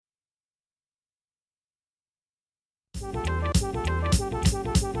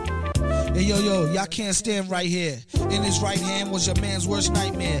Hey, yo, y'all can't stand right here. In his right hand was your man's worst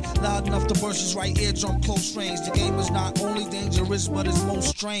nightmare. Loud enough to burst his right eardrum close range. The game is not only dangerous, but it's most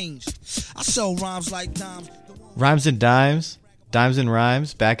strange. I sell rhymes like dimes. Rhymes and dimes, dimes and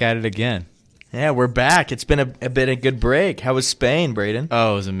rhymes, back at it again. Yeah, we're back. It's been a bit of a good break. How was Spain, Braden?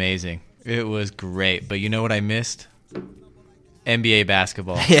 Oh, it was amazing. It was great. But you know what I missed? NBA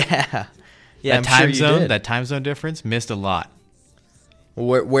basketball. Yeah. Yeah, That time zone difference, missed a lot.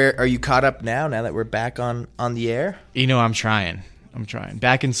 Where are you caught up now that we're back on the air? You know, I'm trying.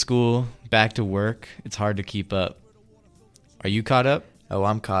 Back in school, back to work. It's hard to keep up. Are you caught up? Oh,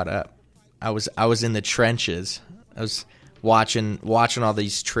 I'm caught up. I was in the trenches. I was watching all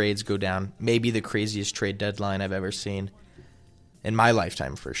these trades go down. Maybe the craziest trade deadline I've ever seen in my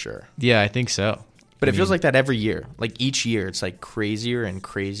lifetime, for sure. Yeah, I think so. But it feels like that every year. Like each year, it's like crazier and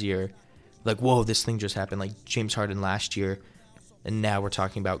crazier. Like, whoa, this thing just happened. Like James Harden last year. And now we're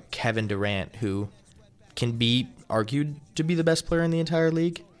talking about Kevin Durant, who can be argued to be the best player in the entire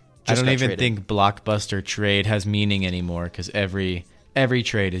league. I don't even think blockbuster trade has meaning anymore because every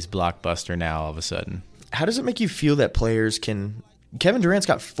trade is blockbuster now all of a sudden. How does it make you feel that players can... Kevin Durant's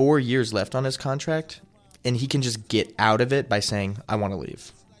got 4 years left on his contract, and he can just get out of it by saying, I want to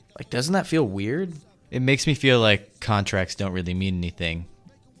leave. Like, doesn't that feel weird? It makes me feel like contracts don't really mean anything.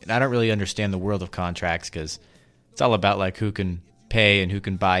 And I don't really understand the world of contracts because it's all about like who can pay and who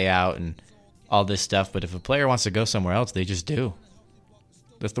can buy out and all this stuff. But if a player wants to go somewhere else, they just do.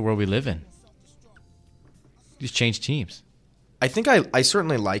 That's the world we live in. Just change teams. I think I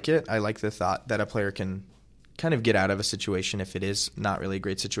certainly like it. I like the thought that a player can kind of get out of a situation if it is not really a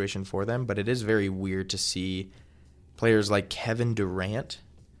great situation for them. But it is very weird to see players like Kevin Durant.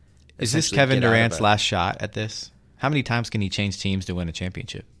 Is this Kevin Durant's last shot at this? How many times can he change teams to win a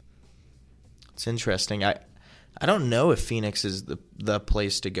championship? It's interesting. I don't know if Phoenix is the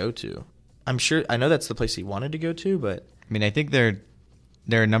place to go to. I know that's the place he wanted to go to, but I mean, I think they're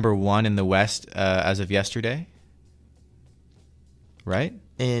number one in the West as of yesterday, right?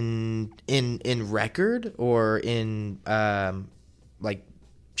 In record or in like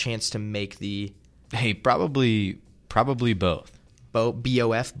chance to make the probably both.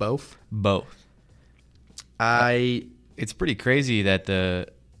 BOF both. It's pretty crazy that the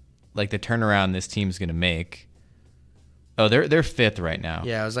turnaround this team's going to make. Oh, they're fifth right now.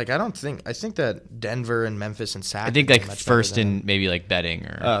 Yeah, I think that Denver and Memphis and Sac. I think like first in maybe like betting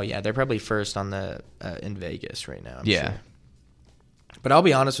or. Oh yeah, they're probably first on the in Vegas right now. I'm yeah. Sure. But I'll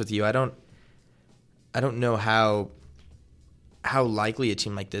be honest with you, I don't know how likely a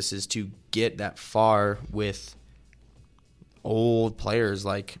team like this is to get that far with old players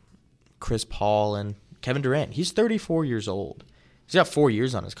like Chris Paul and Kevin Durant. He's 34 years old. He's got 4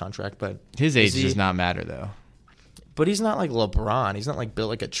 years on his contract, but his age does not matter though. But he's not like LeBron. He's not like built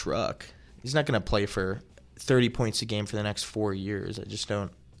like a truck. He's not going to play for 30 points a game for the next 4 years.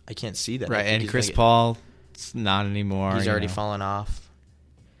 I can't see that. Right, and Chris Paul, it's not anymore. He's already fallen off.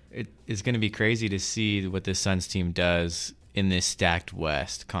 It's going to be crazy to see what this Suns team does in this stacked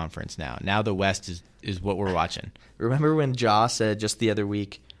West conference now. Now the West is what we're watching. Remember when Ja said just the other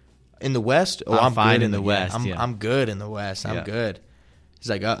week, in the West? Oh, I'm fine in the West. I'm good in the West. I'm Yeah. good. He's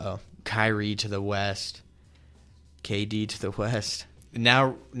like, uh-oh. Kyrie to the West. KD to the West.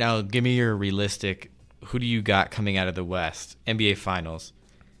 Now give me your realistic, who do you got coming out of the West? NBA Finals.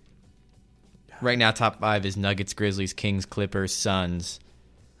 Right now, top 5 is Nuggets, Grizzlies, Kings, Clippers, Suns.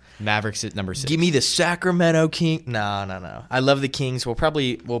 Mavericks at number 6. Give me the Sacramento Kings. No. I love the Kings. We'll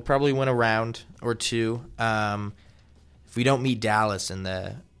probably win a round or two. If we don't meet Dallas in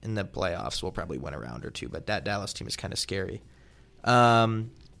the playoffs, we'll probably win a round or two. But that Dallas team is kind of scary.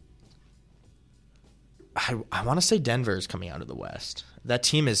 I want to say Denver is coming out of the West. That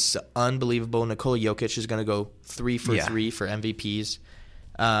team is unbelievable. Nikola Jokic is going to go 3 for 3 for MVPs.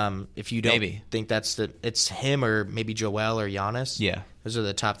 If you don't think it's him or maybe Joel or Giannis. Yeah. Those are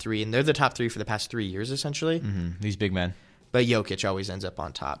the top 3, and they're the top 3 for the past 3 years, essentially. Mm-hmm. These big men. But Jokic always ends up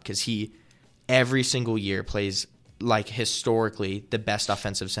on top because he, every single year, plays, like, historically the best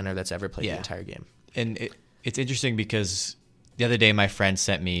offensive center that's ever played the entire game. And it's interesting because the other day my friend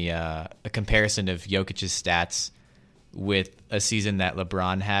sent me a comparison of Jokic's stats with a season that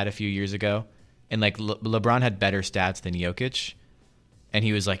LeBron had a few years ago. And, like, LeBron had better stats than Jokic. And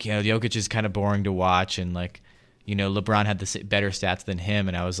he was like, Jokic is kind of boring to watch, and, like, LeBron had the better stats than him.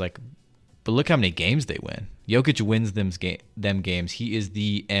 And I was like, but look how many games they win. Jokic wins them games. He is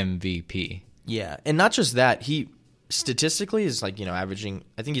the MVP. Yeah, and not just that. He statistically is, like, averaging,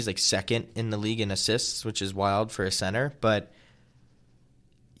 I think he's, like, second in the league in assists, which is wild for a center. But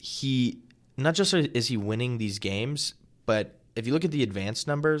is he winning these games, but if you look at the advanced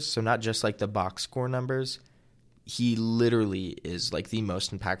numbers, so not just like the box score numbers, he literally is like the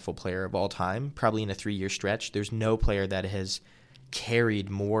most impactful player of all time, probably in a 3-year stretch. There's no player that has carried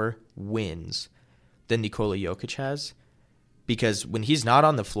more wins than Nikola Jokic has, because when he's not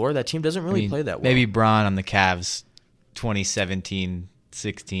on the floor, that team doesn't really play that well. Maybe Bron on the Cavs 2017,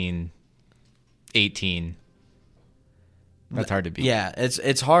 16, 18. That's hard to beat. Yeah,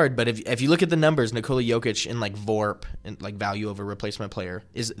 it's hard, but if you look at the numbers, Nikola Jokic in like VORP and like value over replacement player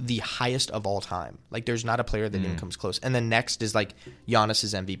is the highest of all time. Like there's not a player that even comes close. And then next is like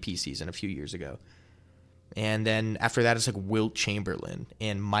Giannis's MVP season a few years ago. And then after that it's like Wilt Chamberlain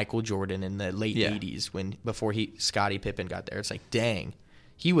and Michael Jordan in the late 80s before Scottie Pippen got there. It's like, dang,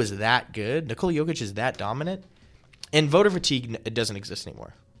 he was that good. Nikola Jokic is that dominant. And voter fatigue, it doesn't exist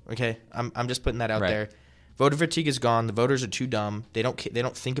anymore. Okay? I'm just putting that out there. Voter fatigue is gone. The voters are too dumb. They don't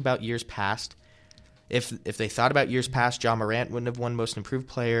think about years past. If they thought about years past, Ja Morant wouldn't have won Most Improved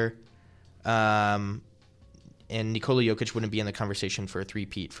Player, and Nikola Jokic wouldn't be in the conversation for a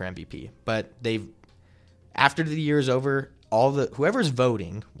three-peat for MVP. But after the year is over, whoever's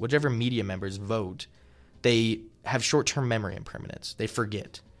voting, whichever media members vote, they have short-term memory impermanence. They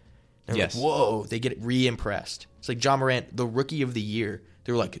forget. They're like, whoa, they get re-impressed. It's like Ja Morant, the Rookie of the Year.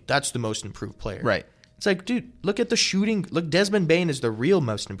 They were like, that's the Most Improved Player. Right. It's like, dude, look at the shooting. Look, Desmond Bane is the real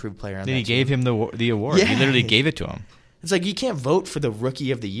Most Improved Player on that team. He gave him the award. Yeah. He literally gave it to him. It's like you can't vote for the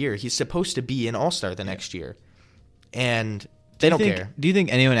Rookie of the Year. He's supposed to be an All-Star the next year. And they don't care. Do you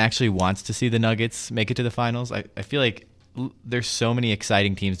think anyone actually wants to see the Nuggets make it to the finals? I feel like there's so many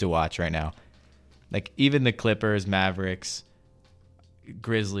exciting teams to watch right now. Like even the Clippers, Mavericks,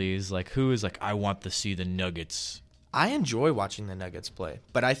 Grizzlies, like who is like, I want to see the Nuggets. I enjoy watching the Nuggets play,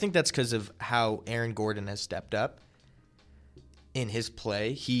 but I think that's because of how Aaron Gordon has stepped up in his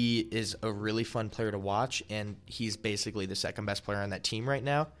play. He is a really fun player to watch, and he's basically the second best player on that team right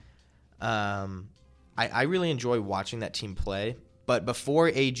now. I really enjoy watching that team play, but before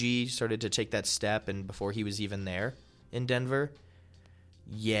AG started to take that step and before he was even there in Denver,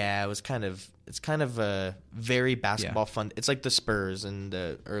 it's kind of a very basketball fun. It's like the Spurs in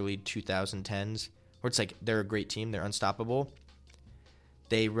the early 2010s. Where it's like they're a great team, they're unstoppable.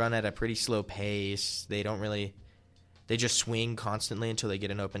 They run at a pretty slow pace. They just swing constantly until they get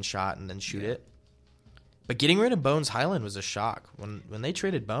an open shot and then shoot it. But getting rid of Bones Highland was a shock. When they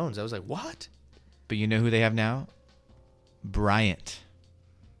traded Bones, I was like, what? But you know who they have now? Bryant.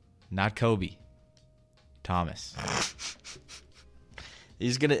 Not Kobe. Thomas.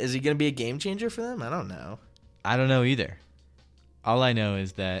 Is he gonna be a game changer for them? I don't know. I don't know either. All I know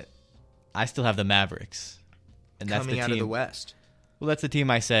is that I still have the Mavericks. And that's coming the out team, of the West. Well, that's the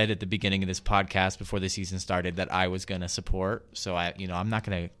team I said at the beginning of this podcast before the season started that I was going to support. So I'm not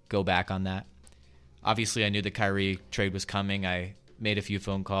going to go back on that. Obviously, I knew the Kyrie trade was coming. I made a few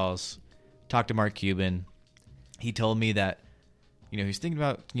phone calls, talked to Mark Cuban. He told me that, he's thinking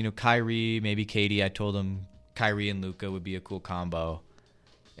about, Kyrie, maybe Katie. I told him Kyrie and Luka would be a cool combo.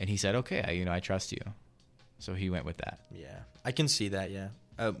 And he said, okay, I trust you. So he went with that. Yeah, I can see that, yeah.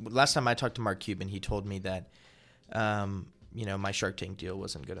 Last time I talked to Mark Cuban, he told me that, my Shark Tank deal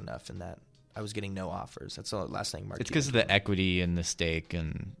wasn't good enough and that I was getting no offers. That's the last thing Mark It's Cuban because of the equity and the stake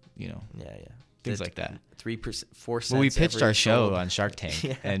and, things like that. 3%, 4 cents. Well, we pitched our show sold. on Shark Tank,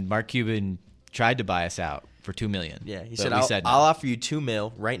 Yeah. and Mark Cuban tried to buy us out for $2 million. Yeah, he but said, no. I'll offer you $2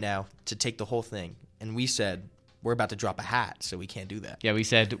 million right now to take the whole thing. And we said, we're about to drop a hat, so we can't do that. Yeah, we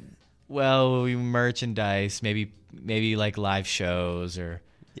said, well, we merchandise, maybe like live shows or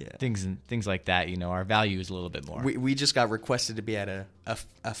things like that. Our value is a little bit more. We just got requested to be at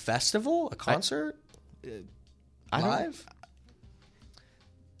a festival, a concert, live.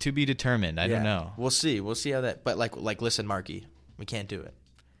 To be determined. I don't know. We'll see how that. But like, listen, Marky, we can't do it.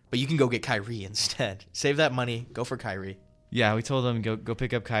 But you can go get Kyrie instead. Save that money. Go for Kyrie. Yeah, we told them go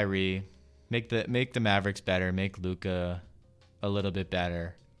pick up Kyrie, make the Mavericks better, make Luka a little bit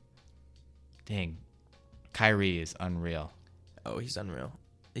better. Dang, Kyrie is unreal. Oh, he's unreal.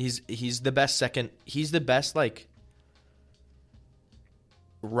 He's the best second. He's the best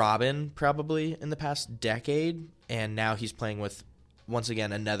Robin probably in the past decade, and now he's playing with once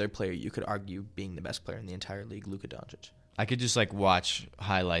again another player you could argue being the best player in the entire league, Luka Doncic. I could just watch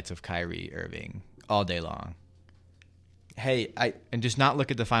highlights of Kyrie Irving all day long. And just not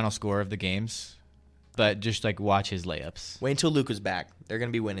look at the final score of the games, but just watch his layups. Wait until Luka's back. They're going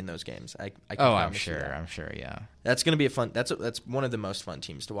to be winning those games. I can I'm promise you that. I'm sure, yeah. That's going to be a fun. That's one of the most fun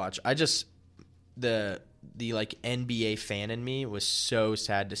teams to watch. I just the NBA fan in me was so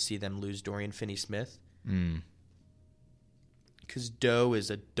sad to see them lose Dorian Finney-Smith. because Doe is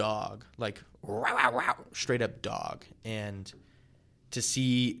a dog, like wow, wow, wow, straight up dog. And to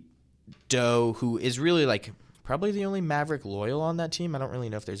see Doe, who is really like probably the only Maverick loyal on that team. I don't really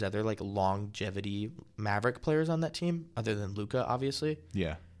know if there's other like longevity Maverick players on that team other than Luka, obviously.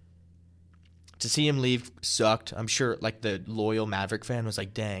 Yeah. To see him leave sucked. I'm sure like the loyal Maverick fan was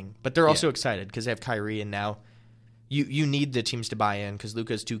like, dang. But they're also excited because they have Kyrie, and now you need the teams to buy in because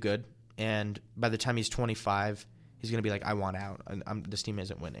Luka's too good. And by the time he's 25, he's going to be like, I want out. This team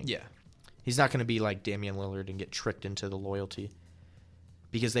isn't winning. Yeah. He's not going to be like Damian Lillard and get tricked into the loyalty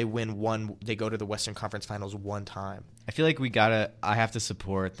because they go to the Western Conference Finals one time. I feel like I have to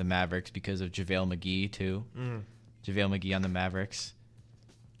support the Mavericks because of JaVale McGee too. JaVale McGee on the Mavericks.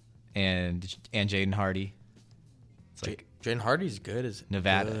 And Jaden Hardy. It's like Jaden Hardy's good as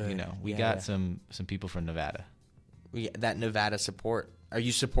Nevada, good. We got some people from Nevada. That Nevada support. Are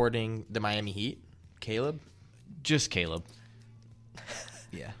you supporting the Miami Heat, Caleb? Just Caleb.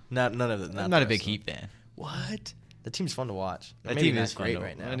 Yeah. None of the. I'm not a big Heat fan. What? The team's fun to watch. That Maybe team not is great fun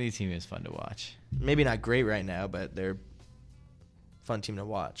right now. Any team is fun to watch. Maybe not great right now, but they're fun team to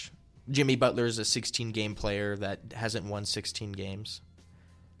watch. Jimmy Butler's a 16-game player that hasn't won 16 games.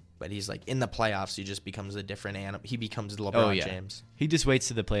 But he's like in the playoffs, he just becomes a different animal. He becomes LeBron James. He just waits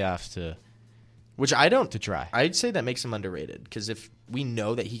to the playoffs to try. I'd say that makes him underrated because if we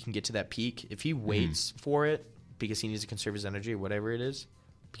know that he can get to that peak, if he waits for it because he needs to conserve his energy or whatever it is,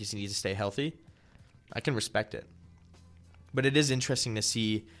 because he needs to stay healthy, I can respect it. But it is interesting to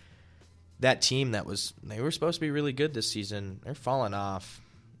see that team they were supposed to be really good this season. They're falling off.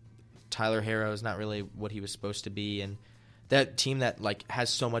 Tyler Herro is not really what he was supposed to be, and that team that like has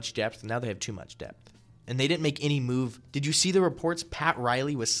so much depth, now they have too much depth. And they didn't make any move. Did you see the reports? Pat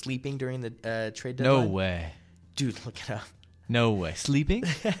Riley was sleeping during the trade deadline? No way. Dude, look it up. No way. Sleeping?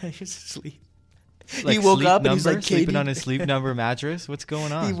 He was asleep. Like he woke sleep up and numbers, he's like, sleeping on his sleep number mattress? What's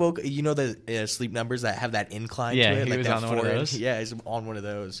going on? He woke. You know the sleep numbers that have that incline to it? He like was that on one of forward? those? Yeah, he's on one of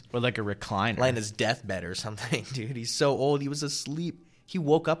those. Or like a recliner. Lying in his deathbed or something, dude. He's so old. He was asleep. He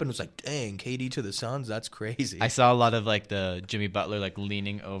woke up and was like, dang, KD to the Suns? That's crazy. I saw a lot of like the Jimmy Butler like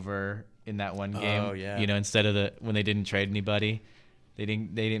leaning over in that one game. Oh, yeah. Instead of when they didn't trade anybody, they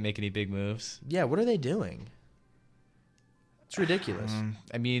didn't make any big moves. Yeah, what are they doing? It's ridiculous.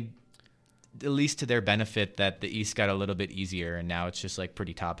 I mean, at least to their benefit that the East got a little bit easier and now it's just like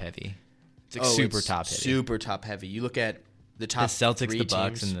pretty top heavy. It's like super top heavy. Super top heavy. You look at the top the Celtics, three the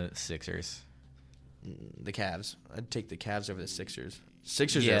Bucks, teams, and the Sixers. the Cavs. I'd take the Cavs over the Sixers.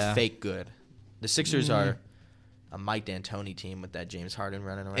 Sixers Yeah. are fake good. The Sixers are a Mike D'Antoni team with that James Harden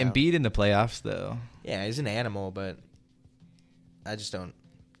running around. Embiid in the playoffs though. Yeah, he's an animal, but I just don't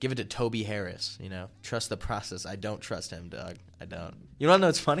give it to Toby Harris. Trust the process. I don't trust him, Doug. I don't. You want to know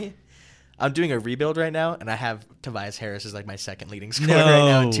what's funny? I'm doing a rebuild right now, and I have Tobias Harris as like my second leading scorer right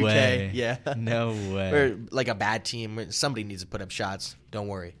now in 2K. Way. Yeah, No way. Or like a bad team. Where somebody needs to put up shots. Don't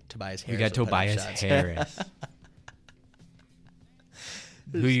worry, Tobias Harris. We got will put up Tobias shots. Harris.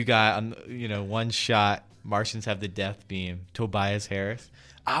 Who you got on one shot? Martians have the death beam. Tobias Harris.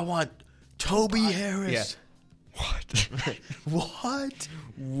 I want Toby Harris. What? What?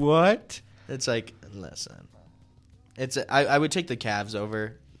 What? It's like, listen. I would take the Cavs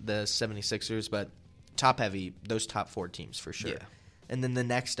over the 76ers, but top heavy, those top four teams for sure. Yeah. And then the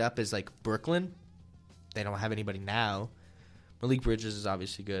next up is like Brooklyn. They don't have anybody now. Malik Bridges is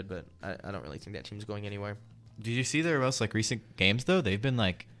obviously good, but I don't really think that team's going anywhere. Did you see their most like recent games though? They've been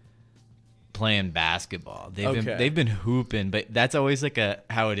like playing basketball. They've been hooping, but that's always like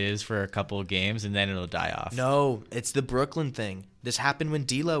how it is for a couple of games, and then it'll die off. No, it's the Brooklyn thing. This happened when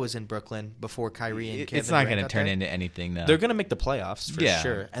D'Lo was in Brooklyn before Kyrie and Kevin It's not going to turn into anything though. They're going to make the playoffs for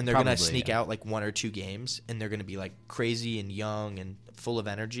sure, and they're going to probably, sneak out like one or two games, and they're going to be like crazy and young and full of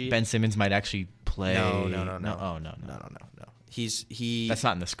energy. Ben Simmons might actually play. No. Oh no. No. He. That's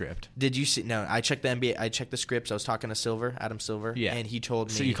not in the script. Did you see? No, I checked the NBA. I checked the scripts. I was talking to Adam Silver. Yeah, and he told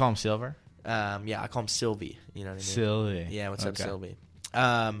me. So you call him Silver? Yeah, I call him Sylvie. You know what I mean? Sylvie. Yeah, what's up, Okay. Sylvie?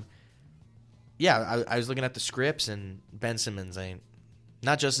 Yeah, I was looking at the scripts, and Ben Simmons ain't.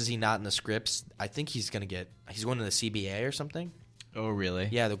 Not just is he not in the scripts, I think he's going to the CBA or something. Oh really?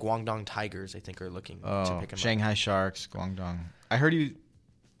 Yeah, the Guangdong Tigers, I think, are looking to pick him Shanghai Sharks, Guangdong. I heard you.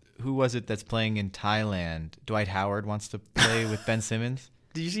 Who was it that's playing in Thailand? Dwight Howard wants to play with Ben Simmons.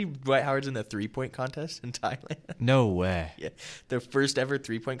 Did you see Dwight Howard's in the 3-point contest in Thailand? No way. Yeah, their first ever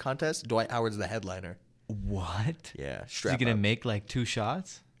 3-point contest. Dwight Howard's the headliner. What? Yeah, Is he gonna make like 2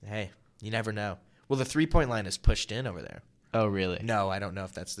 shots? Hey, you never know. Well, the 3-point line is pushed in over there. Oh, really? No, I don't know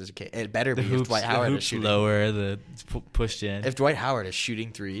if that's the case. It better The be hoops, if Dwight Howard the is hoops shooting. lower, pushed in. If Dwight Howard is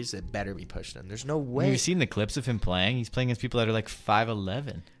shooting threes, it better be pushed in. There's no Have way. you seen the clips of him playing? He's playing against people that are like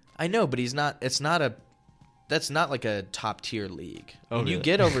 5'11". I know, but he's not. It's not a. That's not like a top tier league. Oh, when you really?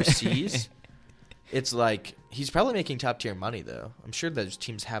 get overseas, it's like he's probably making top tier money though. I'm sure those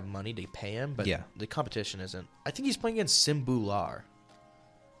teams have money to pay him, but Yeah. the competition isn't. I think he's playing against Simbu Lar.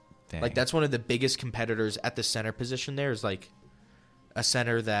 Dang. Like that's one of the biggest competitors at the center position. There is like a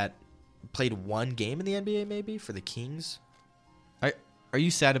center that played one game in the NBA maybe for the Kings. Are you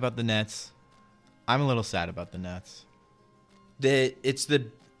sad about the Nets? I'm a little sad about the Nets. It's the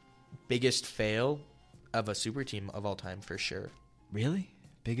biggest fail of a super team of all time for sure. Really?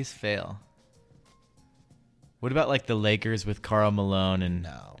 Biggest fail. What about like the Lakers with Karl Malone and?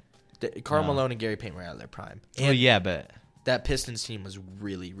 No. Karl No. Malone and Gary Payton were out of their prime. And Well, yeah, but that Pistons team was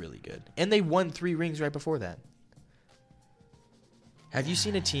really, really good. And they won 3 rings right before that. Have you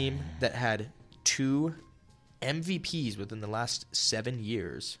seen a team that had 2 MVPs within the last 7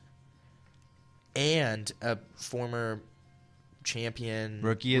 years and a former champion,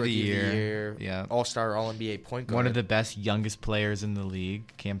 Rookie of the year. Yeah. All-Star, All-NBA point guard? one of the best youngest players in the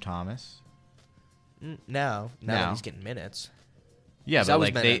league, Cam Thomas. Now Now. he's getting minutes. Yeah, He's but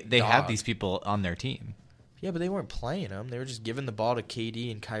always like been a they have dog. these people on their team. Yeah, but they weren't playing him. They were just giving the ball to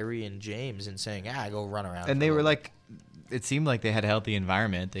KD and Kyrie and James and saying, go run around. And for they a were little like, it seemed like they had a healthy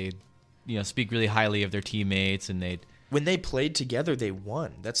environment. They, speak really highly of their teammates, and they. when they played together, they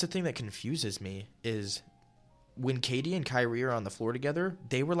won. That's the thing that confuses me is when KD and Kyrie are on the floor together,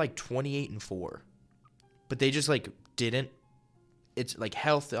 they were like 28-4, but they just like didn't. It's like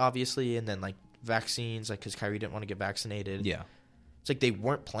health, obviously, and then like vaccines, like because Kyrie didn't want to get vaccinated. Yeah. It's like they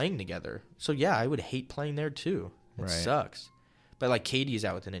weren't playing together. So yeah, I would hate playing there too. It Right. sucks. But like KD's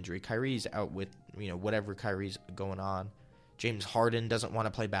out with an injury, Kyrie's out with whatever Kyrie's going on. James Harden doesn't want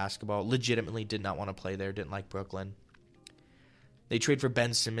to play basketball. Legitimately did not want to play there. Didn't like Brooklyn. They trade for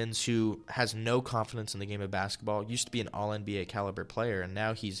Ben Simmons, who has no confidence in the game of basketball. Used to be an All-NBA caliber player, and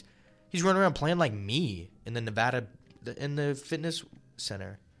now he's running around playing like me in the fitness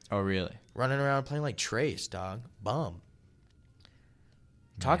center. Oh, really? Running around playing like Trace, dog. Bum.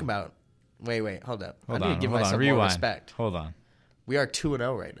 Talk about. Wait, hold up. I need to give myself more rewind. respect. Hold on. We are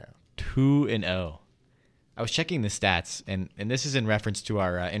 2-0 right now. 2-0. I was checking the stats, and this is in reference to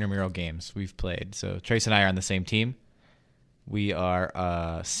our intramural games we've played. So Trace and I are on the same team. We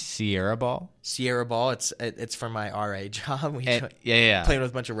are Sierra Ball. Sierra Ball. It's for my RA job. Yeah. Playing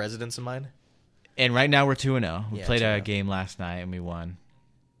with a bunch of residents of mine. And right now we're 2-0. We Yeah, played a 2-0. game last night and we won.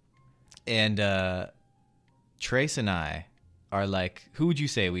 And Trace and I are like, who would you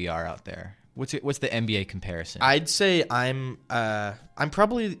say we are out there? What's the NBA comparison? I'd say I'm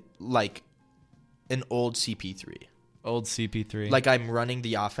probably like an old CP3. Old CP3. Like I'm running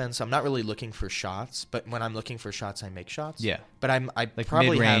the offense. I'm not really looking for shots, but when I'm looking for shots, I make shots. Yeah. But I like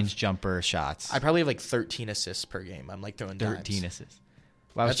probably mid-range have jumper shots. I probably have like 13 assists per game. I'm like throwing 13 dimes. assists.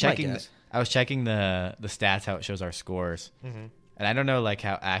 Well, That's my guess. I was checking the stats, how it shows our scores, and I don't know like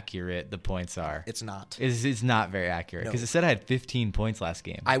how accurate the points are. It's not. It's not very accurate because No. it said I had 15 points last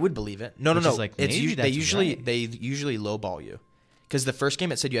game. I would believe it. No. Which is like, It's maybe they that's usually right. they usually lowball you, because the first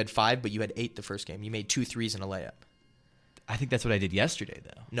game it said you had 5, but you had 8 the first game. You made 2 threes and a layup. I think that's what I did yesterday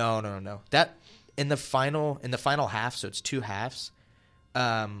though. No. That in the final half, so it's 2 halves.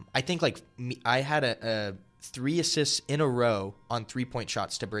 I think like I had a 3 assists in a row on 3-point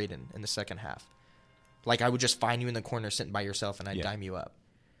shots to Braden in the second half. Like I would just find you in the corner sitting by yourself and I'd dime you up.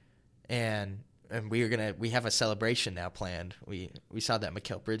 And we have a celebration now planned. We saw that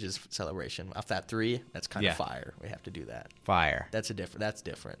Mikal Bridges celebration off that 3. That's kind of fire. We have to do that. Fire. That's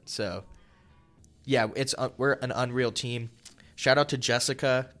different. So yeah, we're an unreal team. Shout out to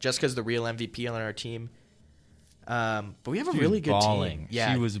Jessica. Jessica's the real MVP on our team. But we have a really good balling. team.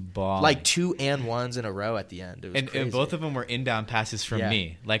 Yeah, She was balling. like 2 and 1s in a row at the end. It was crazy. And both of them were inbound passes from Yeah.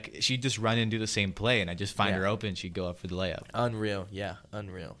 me. Like she'd just run and do the same play, and I just find Yeah. her open. She'd go up for the layup. Unreal. Yeah,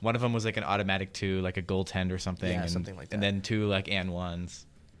 unreal. One of them was like an automatic 2, like a goaltend or something. Yeah, and, something like And that. then 2 like and 1s.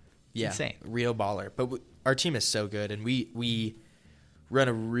 Yeah, insane. real baller. But our team is so good, and we run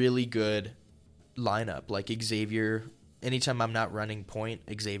a really good lineup. Like Xavier, anytime I'm not running point,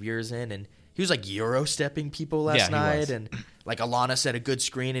 Xavier is in, and he was like Euro stepping people Yeah, last he night, was. and like Alana set a good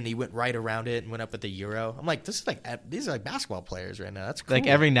screen, and he went right around it and went up with the Euro. I'm like, these are like basketball players right now. That's cool. Like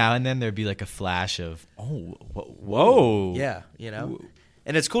every now and then there'd be like a flash of whoa. Yeah,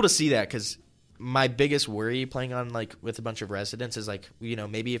 and it's cool to see that, because my biggest worry playing on like with a bunch of residents is like,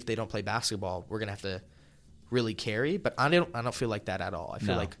 maybe if they don't play basketball, we're gonna have to really carry. But I don't feel like that at all. I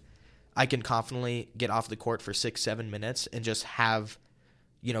feel No. like I can confidently get off the court for 6-7 minutes and just have,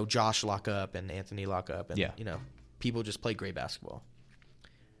 Josh lock up and Anthony lock up, and people just play great basketball.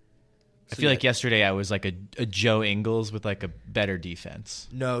 I feel like yesterday I was like a Joe Ingles with like a better defense.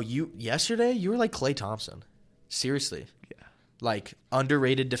 No, yesterday you were like Klay Thompson. Seriously. Yeah. Like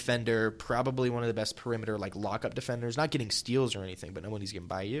underrated defender, probably one of the best perimeter like lockup defenders. Not getting steals or anything, but nobody's getting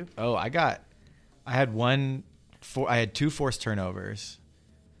by you. Oh, I had 2 forced turnovers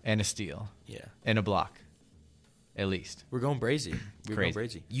and a steal. Yeah. And a block. At least. We're going brazy.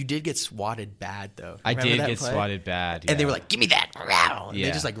 Crazy. You did get swatted bad though. I Remember did that get play? swatted bad. And they yeah. were like, "Give me that!" And Yeah.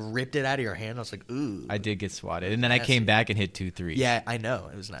 they just like ripped it out of your hand. I was like, "Ooh." I did get swatted, and then I came back and hit 2 threes. Yeah, I know.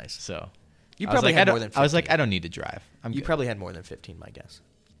 It was nice. So You I was probably like, had more than 15. I was like, I don't need to drive. You probably had more than 15, my guess.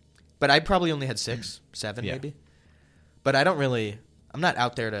 But I probably only had 6, 7 Yeah. maybe. But I don't really. I'm not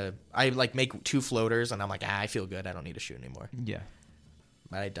out there to. I like make 2 floaters, and I'm like, I feel good. I don't need to shoot anymore. Yeah.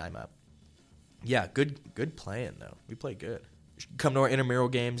 But I dime up. Yeah, good playing though. We play good. Come to our intramural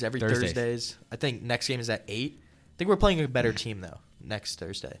games every Thursdays. I think next game is at 8. I think we're playing a better team though next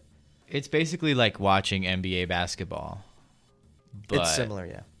Thursday. It's basically like watching NBA basketball. But It's similar,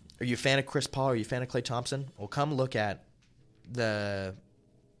 yeah. Are you a fan of Chris Paul? Are you a fan of Klay Thompson? Well, come look at the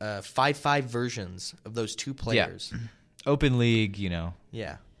 5-5 versions of those 2 players. Open league,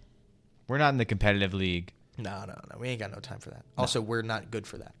 Yeah. we're not in the competitive league. No. We ain't got no time for that. Also, we're not good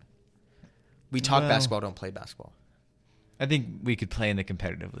for that. We talk basketball, don't play basketball. I think we could play in the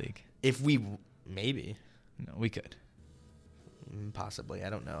competitive league. If we maybe. No, we could. Possibly. I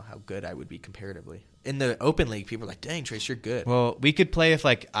don't know how good I would be comparatively. In the open league, people are like, "Dang, Trace, you're good." Well, we could play if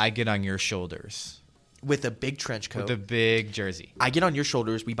like I get on your shoulders With a big trench coat. with a big jersey. I get on your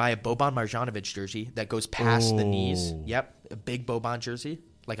shoulders. We buy a Boban Marjanovic jersey that goes past the knees. Ooh. Yep. A big Boban jersey.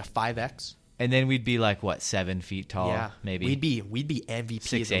 Like a 5X. And then we'd be like, what, 7 feet tall? Yeah. Maybe. We'd be MVP of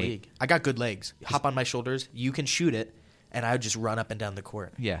 6'8". the league. I got good legs. Hop on my shoulders. You can shoot it. And I would just run up and down the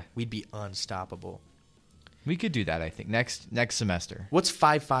court. Yeah. We'd be unstoppable. We could do that, I think, next semester. What's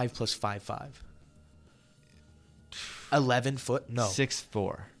 5'5" plus 5'5"? 11 foot? No.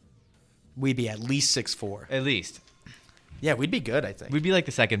 6'4". We'd be at least 6'4". At least. Yeah, we'd be good, I think. We'd be like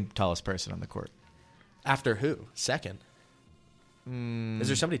the second tallest person on the court. After who? Second? Is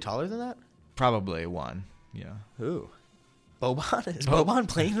there somebody taller than that? Probably 1. Yeah. Who? Boban? Is Boban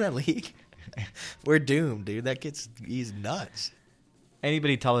playing in that league? We're doomed, dude. He's nuts.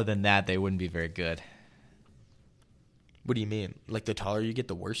 Anybody taller than that, they wouldn't be very good. What do you mean? Like the taller you get,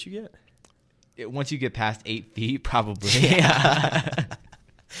 the worse you get? Once you get past 8 feet, probably.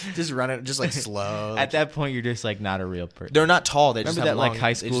 Just run it, just like slow. At that point, you're just like not a real person. They're not tall. They just Remember have that long, like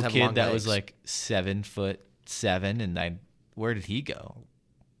high they just school have kid long that was legs. like 7'7", and where did he go?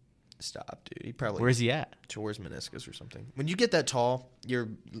 Stop, dude. He probably Where's he at? towards meniscus or something. When you get that tall, your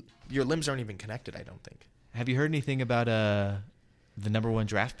limbs aren't even connected. I don't think. Have you heard anything about the number 1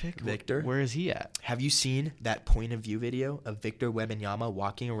 draft pick, Victor? Where is he at? Have you seen that point of view video of Victor Wembanyama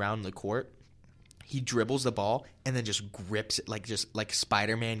walking around the court? He dribbles the ball and then just grips it like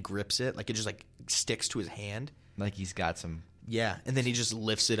Spider-Man grips it, like it just like sticks to his hand. Like he's got some. Yeah, and then he just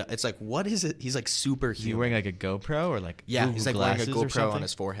lifts it up. It's like, what is it? He's like superhuman. Is he wearing like a GoPro or like Yeah, Google he's like wearing a glasses or GoPro something? on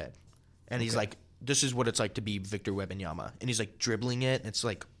his forehead. And he's like, this is what it's like to be Victor Wembanyama. And he's like dribbling it. And it's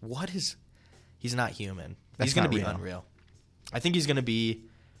like, he's not human. He's going to be not real. unreal. I think he's going to be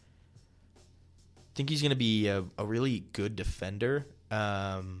a really good defender.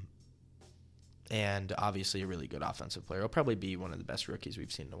 And obviously a really good offensive player. He'll probably be one of the best rookies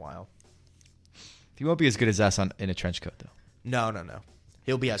we've seen in a while. He won't be as good as us in a trench coat though. No.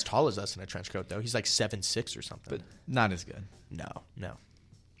 He'll be as tall as us in a trench coat, though. He's like 7'6" or something. But not as good. No.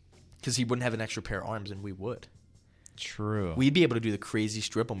 Because he wouldn't have an extra pair of arms, and we would. True. We'd be able to do the crazy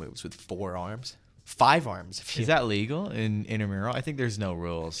dribble moves with 4 arms. 5 arms. Is that legal in intramural? I think there's no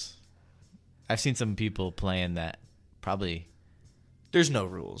rules. I've seen some people playing that probably. There's no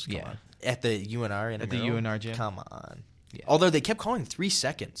rules. Come Yeah. on. At the UNR At the UNR gym? Come on. Yeah. Although they kept calling 3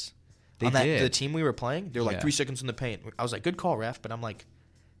 seconds. They on did. The team we were playing, they're like Yeah. 3 seconds in the paint. I was like, good call, ref. But I'm like,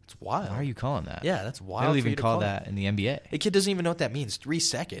 it's wild. Why are you calling that? Yeah, that's They wild. don't for even you to call that in the NBA. The kid doesn't even know what that means. 3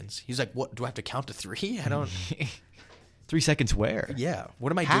 seconds. He's like, what? Do I have to count to 3? I don't. 3 seconds where? Yeah.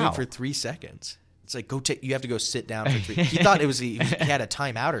 What am I How? doing for 3 seconds? It's like, you have to go sit down for 3. He thought he had a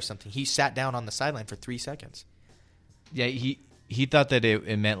timeout or something. He sat down on the sideline for 3 seconds. Yeah, he thought that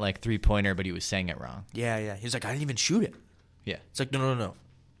it meant like 3-pointer, but he was saying it wrong. Yeah. He was like, I didn't even shoot it. Yeah. It's like, no.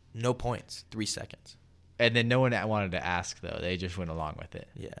 No points. 3 seconds. And then no one wanted to ask, though. They just went along with it.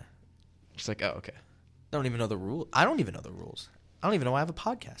 Yeah. It's like, oh, okay. I don't even know the rules. I don't even know the rules. I don't even know I have a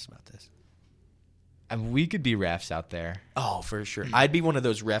podcast about this. I mean, we could be refs out there. Oh, for sure. I'd be one of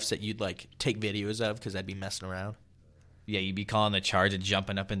those refs that you'd like take videos of because I'd be messing around. Yeah, you'd be calling the charge and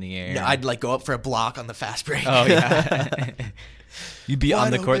jumping up in the air. No, I'd like go up for a block on the fast break. Oh yeah. You'd be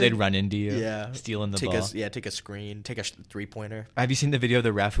on the court. open. They'd run into you. Yeah, stealing the take ball. Take a screen, take a 3-pointer. Have you seen the video of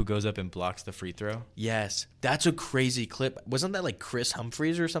the ref who goes up and blocks the free throw? Yes, that's a crazy clip. Wasn't that like Chris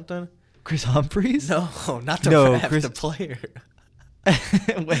Humphries or something? Chris Humphries? No, not the No, ref, Chris- the player.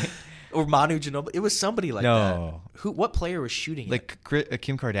 Wait, Or Manu Ginobili. It was somebody like No. that. Who? What player was shooting it? like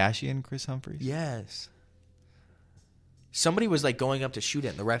Kim Kardashian, Chris Humphries? Yes. Somebody was like going up to shoot it,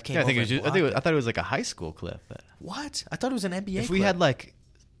 and the ref came Yeah, I over think it was. and I blocked thought it was like a high school clip. But What? I thought it was an NBA if we clip. had like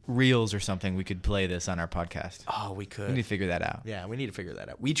reels or something, we could play this on our podcast. Oh, we We could. need to figure that out. Yeah, we need to figure that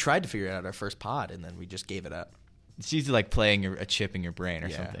out. We tried to figure it out our first pod, and then we just gave it up. It's usually like playing a chip in your brain or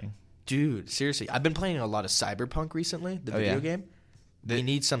Yeah. something. Dude, seriously. I've been playing a lot of Cyberpunk recently, the Oh, video yeah? game. Did- We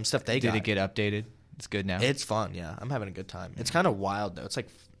need some stuff they Did got. it get updated? It's good now. It's fun, yeah. I'm having a good time. It's kind of wild though. It's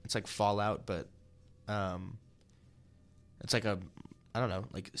like Fallout, but it's like a I don't know,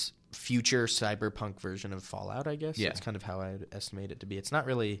 like future cyberpunk version of Fallout, I guess. Yeah. That's kind of how I'd estimate it to be. It's not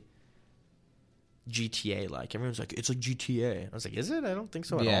really GTA like. Everyone's like, it's like GTA. I was like, is it? I don't think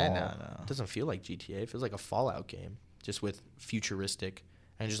so at Yeah, all. no. It doesn't feel like GTA. It feels like a Fallout game, just with futuristic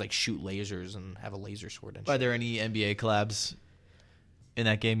and just like shoot lasers and have a laser sword and Are shit. there any NBA collabs in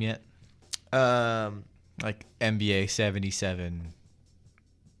that game yet? Like NBA 77,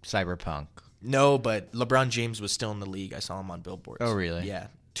 Cyberpunk. No, but LeBron James was still in the league. I saw him on billboards. Oh, really? Yeah.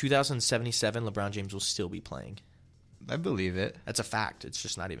 2077, LeBron James will still be playing. I believe it. That's a fact. It's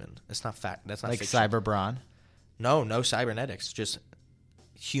just not even. It's not fact. That's not Like fiction. Cyberbron, No cybernetics. Just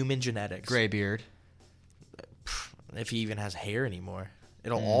human genetics. Graybeard. If he even has hair anymore,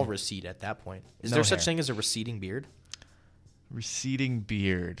 it'll all recede at that point. Is No there such hair. thing as a receding beard? Receding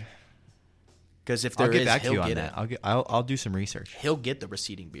beard. Because if I'll there get is, back to he'll you on get that. it. I'll do some research. He'll get the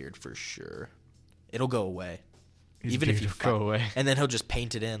receding beard for sure. It'll go away. His Even if beard you will go away. And then he'll just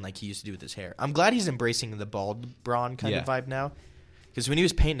paint it in like he used to do with his hair. I'm glad he's embracing the bald Braun kind of Yeah. vibe now. Because when he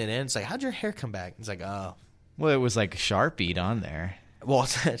was painting it in, it's like, how'd your hair come back? It's like, oh. Well, it was like Sharpied on there. Well,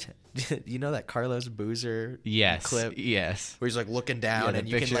 you know that Carlos Boozer Yes. clip Yes. where he's like looking down Yeah, the and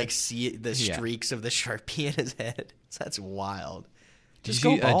you can picture. like see the Yeah. streaks of the Sharpie in his head. That's wild. Did Just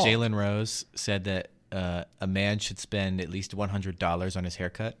you go see bald. Jalen Rose said that a man should spend at least $100 on his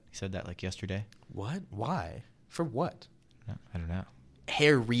haircut? He said that like yesterday. What? Why? For what? No, I don't know.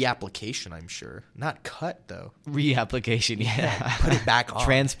 Hair reapplication, I'm sure. Not cut though. Reapplication, yeah. Put it back on.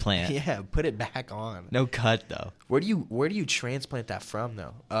 Transplant. Yeah, put it back on. No cut though. Where do you transplant that from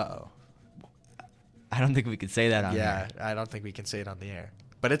though? Uh-oh. I don't think we could say that on Yeah, there. I don't think we can say it on the air.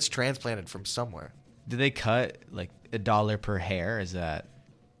 But it's transplanted from somewhere. Do they cut like $1 per hair? Is that?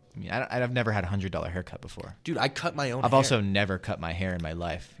 I mean, I've never had $100 haircut before. Dude, I cut my own I've hair. also never cut my hair in my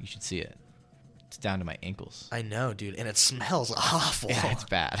life. You should see it. It's down to my ankles. I know, dude, and it smells awful. Yeah, it's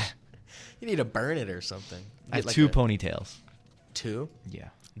bad. You need to burn it or something. I have Get like two a- ponytails. Two? Yeah.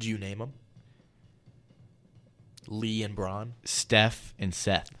 Do you name them? Lee and Braun? Steph and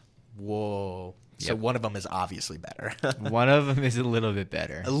Seth. Whoa. So Yep. one of them is obviously better. One of them is a little bit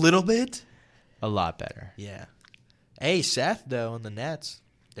better. A little bit? A lot better. Yeah. Hey, Seth, though, on the Nets.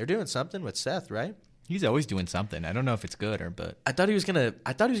 They're doing something with Seth, right? He's always doing something. I don't know if it's good but I thought he was gonna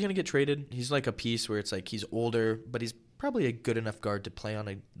get traded. He's like a piece where it's like he's older, but he's probably a good enough guard to play on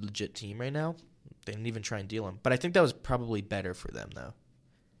a legit team right now. They didn't even try and deal him. But I think that was probably better for them though.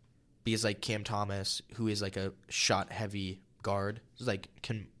 Because like Cam Thomas, who is like a shot heavy guard, is like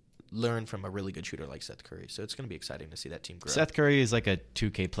can learn from a really good shooter like Seth Curry. So it's gonna be exciting to see that team grow. Seth Curry is like a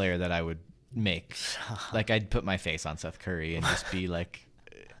 2K player that I would make. Like I'd put my face on Seth Curry and just be like,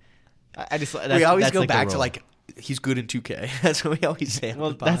 I just. we always that's go like the back to role. like he's good in 2K. That's what we always say. on Well,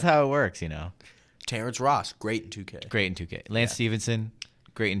 the pod. that's how it works, you know. Terrence Ross, great in 2K. Great in 2K. Lance Yeah. Stevenson,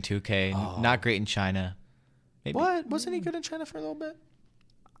 great in 2K. Oh. Not great in China. Maybe. What? Wasn't he good in China for a little bit?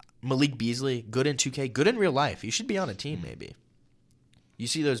 Malik Beasley, good in 2K, good in real life. You should be on a team, maybe. You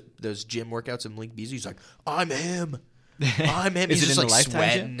see those gym workouts of Malik Beasley? He's like, I'm him. I'm him. Is He's it just in like the Lifetime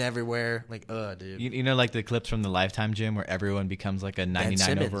sweating gym? everywhere. Like, dude. You know, like the clips from the Lifetime gym where everyone becomes like a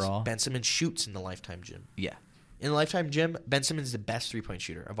 99 overall. Ben Simmons shoots in the Lifetime gym. Yeah. In the Lifetime gym, Ben Simmons is the best three-point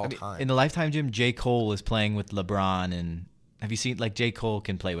shooter of all time. In the Lifetime gym, J. Cole is playing with LeBron, and have you seen like J. Cole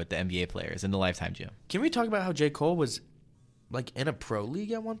can play with the NBA players in the Lifetime gym? Can we talk about how J. Cole was like in a pro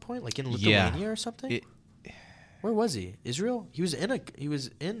league at one point, like in Yeah. Lithuania or something? Where was he? Israel? He was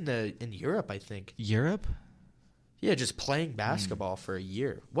in Europe, I think. Europe? Yeah, just playing basketball for a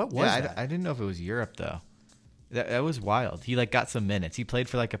year. What was Yeah, that? I didn't know if it was Europe though. That was wild. He like got some minutes. He played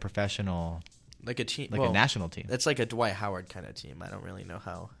for like a professional Like a team, like a national team. That's like a Dwight Howard kind of team. I don't really know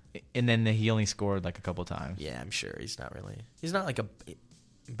how. And then he only scored like a couple times. Yeah, I'm sure he's not like a.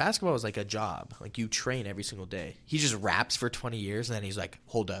 Basketball is like a job. Like you train every single day. He just raps for 20 years and then he's like,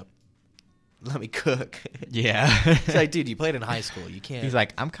 hold up, let me cook. Yeah. It's like, dude, you played in high school. You can't. He's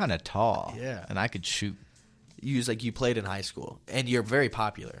like, I'm kind of tall. Yeah. And I could shoot. You played in high school and you're very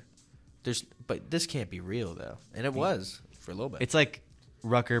popular. But this can't be real though, and it was for a little bit. It's like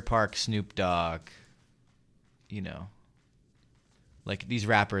Rucker Park, Snoop Dogg. You know, like these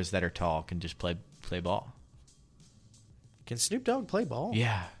rappers that are tall can just play ball. Can Snoop Dogg play ball?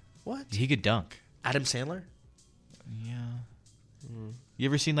 Yeah. What? He could dunk. Adam Sandler? Yeah. You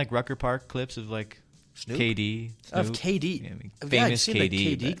ever seen like Rucker Park clips of like Snoop? KD? Of Snoop? KD. Yeah, I mean, I've famous seen KD.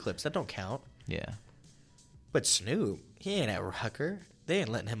 the KD but- clips. That don't count. Yeah. But Snoop, he ain't at Rucker. They ain't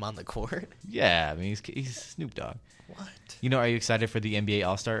letting him on the court. Yeah, I mean he's Snoop Dogg. What? You know, are you excited for the NBA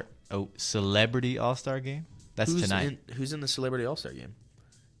All-Star? Oh, Celebrity All-Star game? That's tonight. Who's in the Celebrity All-Star game?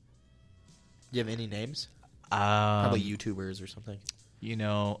 Do you have any names? Probably Probably YouTubers or something. You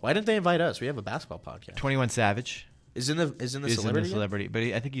know, Why didn't they invite us? We have a basketball podcast. 21 Savage Is in the is Celebrity? in the game? Celebrity, but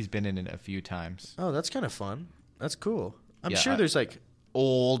I think he's been in it a few times. Oh, that's kind of fun. That's cool. I'm Yeah, sure there's like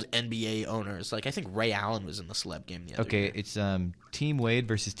old NBA owners. Like I think Ray Allen was in the celeb game the other Okay, year. it's Team Wade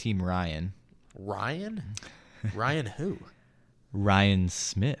versus Team Ryan. Ryan? Ryan who? Ryan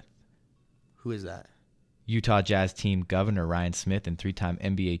Smith. Who is that? Utah Jazz team governor Ryan Smith and 3-time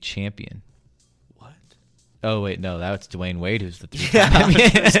NBA champion. What? Oh, wait, no, that's Dwayne Wade who's the 3-time Yeah, I was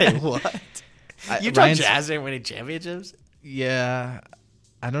NBA. gonna say, what? Utah Ryan's- Jazz ain't winning championships? Yeah,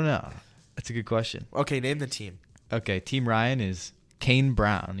 I don't know. That's a good question. Okay, name the team. Okay, Team Ryan is Kane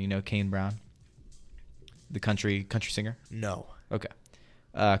Brown. You know Kane Brown? The country singer? No. Okay.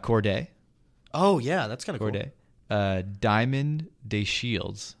 Corday. Oh, yeah, that's kind of cool. Corday. Diamond Day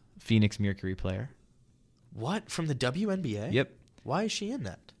Shields, Phoenix Mercury player. What? From the WNBA? Yep. Why is she in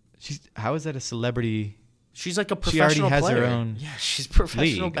that? How is that a celebrity? She's like a She already professional has her player. own Yeah, she's a professional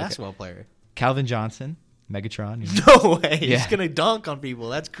league. Okay. basketball player. Calvin Johnson, Megatron. You know. No way. Yeah. He's going to dunk on people.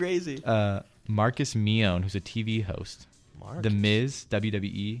 That's crazy. Marcus Mion, who's a TV host. Marcus. The Miz,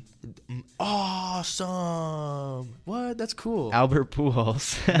 WWE. Awesome. What? That's cool. Albert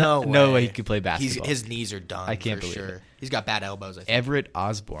Pujols. No way. No way he could play basketball. His knees are done. I can't for believe sure. it. He's got bad elbows, I think. Everett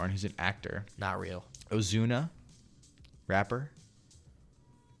Osborne, who's an actor. Not real. Ozuna, rapper.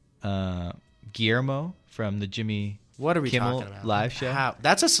 Guillermo from the Jimmy What are we Kimmel talking about? live show. How?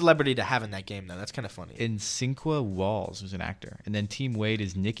 That's a celebrity to have in that game, though. That's kind of funny. And Cinqua Walls, who's an actor. And then Team Wade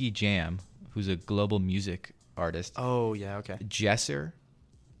is Nicky Jam, who's a global music artist. Oh, yeah, okay. Jesser,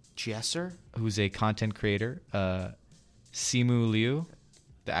 Jesser? who's a content creator. Simu Liu,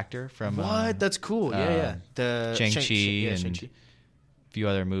 the actor from What? That's cool. Yeah. The Shang-Chi yeah, and Shang-Chi. a few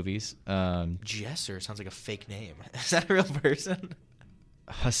other movies. Jesser sounds like a fake name. Is that a real person?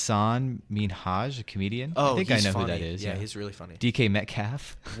 Hassan Minhaj, a comedian. Oh, I think he's I know funny. who that is. Yeah, he's really funny. DK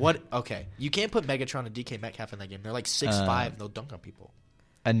Metcalf. What? Okay. You can't put Megatron and DK Metcalf in that game. They're like 6'5", and they'll dunk on people.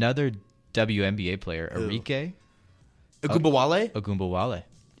 Another WNBA player, Who? Arike Agumbawale? Ogunbowale.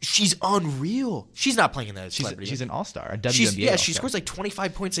 She's unreal. She's not playing in the celebrity. She's an all-star, a WNBA She all-star. scores like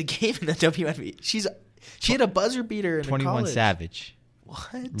 25 points a game in the WNBA. She had a buzzer beater in 21 college. Savage. What?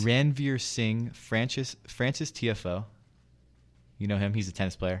 Ranveer Singh, Francis TFO. You know him? He's a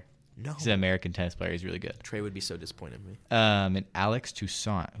tennis player. No. He's an American tennis player. He's really good. Trey would be so disappointed in me. And Alex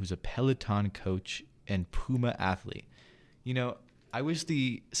Toussaint, who's a Peloton coach and Puma athlete. You know, I wish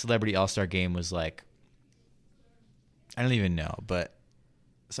the Celebrity All-Star Game was like, I don't even know, but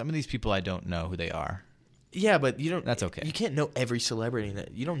some of these people I don't know who they are. Yeah, but you don't. That's okay. You can't know every celebrity.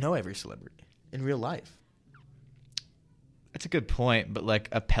 You don't know every celebrity in real life. That's a good point, but like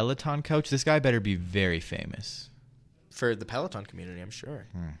a Peloton coach, this guy better be very famous. For the Peloton community, I'm sure.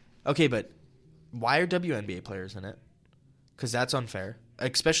 Okay, but why are WNBA players in it? Because that's unfair,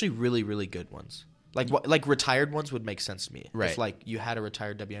 especially really, really good ones. Like retired ones would make sense to me. Right. If like you had a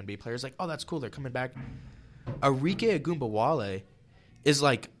retired WNBA player, it's like, oh, that's cool, they're coming back. Arike Agumbawale is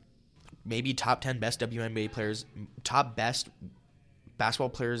like maybe top 10 best WNBA players, top best basketball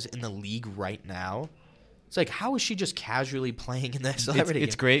players in the league right now. It's like, how is she just casually playing in that celebrity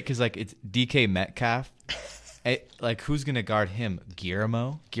It's game? great because like it's DK Metcalf. Like who's gonna guard him?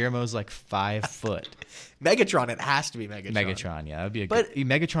 Guillermo. Guillermo's like 5 foot. Megatron, it has to be Megatron. Megatron, yeah, that'd be a But- good.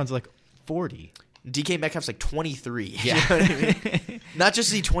 Megatron's like 40. DK Metcalf's like 23. Yeah. You know what I mean? Not just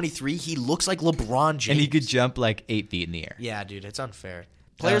is he 23, he looks like LeBron James. And he could jump like 8 feet in the air. Yeah, dude, it's unfair.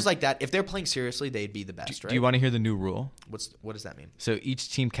 Players like that, if they're playing seriously, they'd be the best, right? Do you want to hear the new rule? What does that mean? So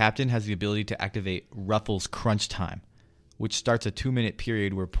each team captain has the ability to activate Ruffles Crunch Time, which starts a 2-minute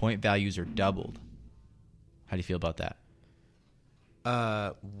period where point values are doubled. How do you feel about that?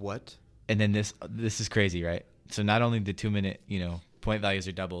 What? And then this is crazy, right? So not only the 2-minute, point values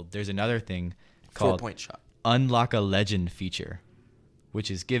are doubled, there's another thing called 4-point shot. Unlock a Legend feature,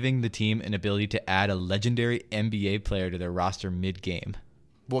 which is giving the team an ability to add a legendary NBA player to their roster mid-game.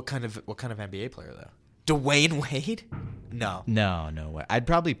 What kind of NBA player though? Dwayne Wade? No. No way. I'd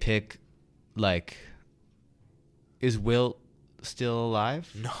probably pick is Wilt still alive?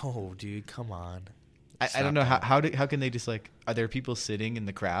 No, dude, come on. I don't know how can they just are there people sitting in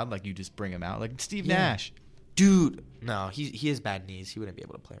the crowd you just bring him out like Steve Nash? Dude, no, he has bad knees. He wouldn't be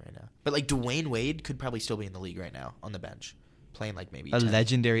able to play right now. But Dwayne Wade could probably still be in the league right now on the bench, playing maybe a 10.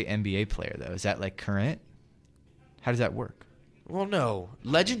 legendary NBA player though. Is that current? How does that work? Well, no,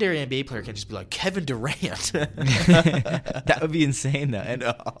 legendary NBA player can just be Kevin Durant. That would be insane though. And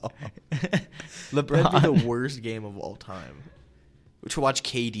No. LeBron. That'd be the worst game of all time. To watch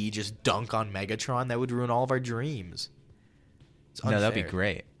KD just dunk on Megatron, that would ruin all of our dreams. It's No, that'd be unfair.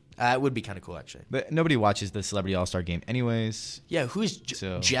 great. It would be kind of cool, actually. But nobody watches the Celebrity All-Star Game anyways. Yeah, who is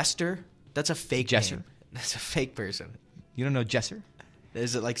Jester? That's a fake Jester. name. That's a fake person. You don't know Jesser?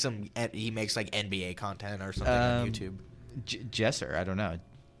 Is it he makes NBA content or something on YouTube? Jesser, I don't know.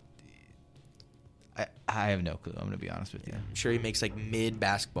 I have no clue. I'm going to be honest with you. I'm sure he makes mid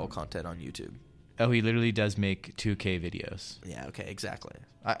basketball content on YouTube. Oh, he literally does make 2K videos. Yeah, okay, exactly.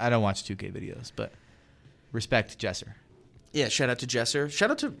 I don't watch 2K videos, but respect Jesser. Yeah, shout out to Jesser.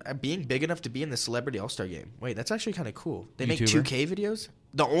 Shout out to being big enough to be in the Celebrity All-Star Game. Wait, that's actually kind of cool. They make YouTuber? 2K videos?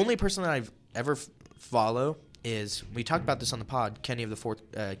 The only person that I've ever follow is, we talked about this on the pod, King of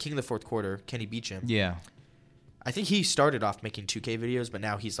the Fourth Quarter, Kenny Beecham. Yeah. I think he started off making 2K videos, but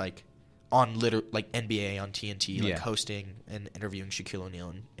now he's on NBA on TNT, hosting and interviewing Shaquille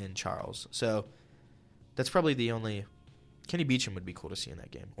O'Neal and Charles. So that's probably the only. Kenny Beecham would be cool to see in that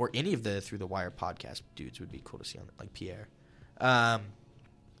game, or any of the Through the Wire podcast dudes would be cool to see on Pierre.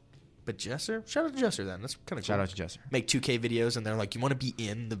 But Jesser, shout out to Jesser then. That's kind of cool. Shout out to Jesser. Make 2K videos and they're you want to be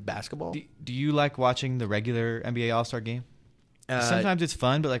in the basketball? Do you like watching the regular NBA All-Star Game? Sometimes it's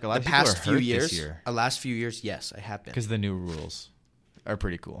fun, but a lot of people past are few hurt years, this year. The last few years, yes, I have been. Because the new rules are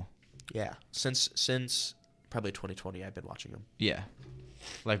pretty cool. Yeah, since probably 2020, I've been watching them. Yeah.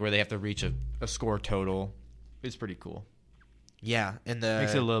 Where they have to reach a score total. It's pretty cool. Yeah, and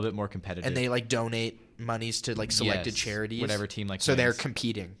makes it a little bit more competitive. And they donate monies to selected charities. Whatever team So they're wins.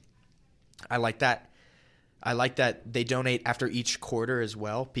 competing. I like that. I like that they donate after each quarter as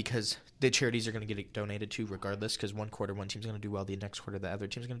well, because the charities are going to get it donated to regardless, because one quarter one team's going to do well, the next quarter the other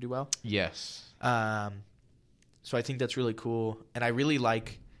team's going to do well. Yes. So I think that's really cool, and I really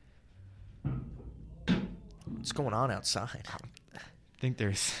like what's going on outside. I think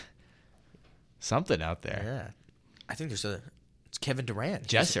there's something out there. Yeah, I think it's Kevin Durant.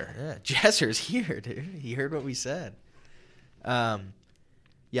 Jesser. Yeah, Jesser's here, dude. He heard what we said.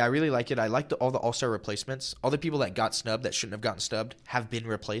 Yeah, I really like it. I like all the All-Star replacements. All the people that got snubbed that shouldn't have gotten snubbed have been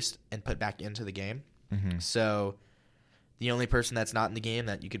replaced and put back into the game. Mm-hmm. So the only person that's not in the game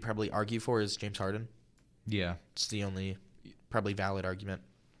that you could probably argue for is James Harden. Yeah. It's the only probably valid argument.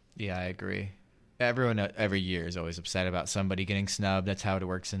 Yeah, I agree. Everyone every year is always upset about somebody getting snubbed. That's how it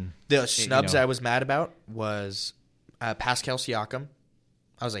works. The snubs I was mad about was Pascal Siakam.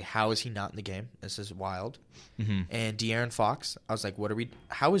 I was like, how is he not in the game? This is wild. Mm-hmm. And De'Aaron Fox. I was like,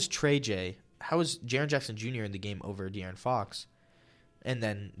 how is Jaren Jackson Jr. in the game over De'Aaron Fox? And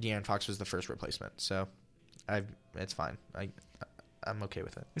then De'Aaron Fox was the first replacement. So it's fine. I'm okay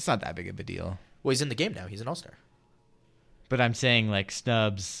with it. It's not that big of a deal. Well, he's in the game now. He's an All-Star. But I'm saying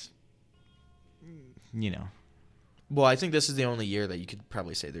snubs, Well, I think this is the only year that you could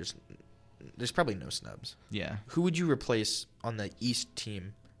probably say there's probably no snubs. Yeah. Who would you replace on the East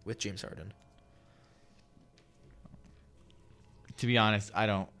team with James Harden? To be honest, I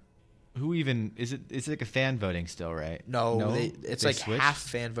don't. Who even is it? It's a fan voting still, right? No, it's They switched? half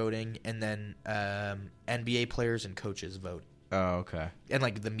fan voting, and then NBA players and coaches vote, Oh, okay. and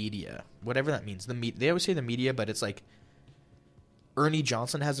the media, whatever that means. They always say the media, but it's Ernie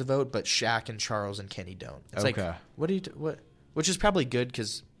Johnson has a vote, but Shaq and Charles and Kenny don't. It's Okay. what? Which is probably good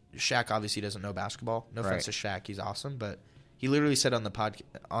because Shaq obviously doesn't know basketball. No offense Right. to Shaq, he's awesome, but he literally said on the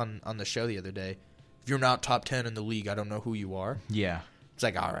on the show the other day, if you're not top 10 in the league, I don't know who you are. Yeah. It's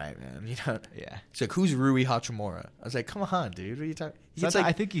all right, man. Yeah. It's who's Rui Hachimura? I was like, come on, dude. What are you talking?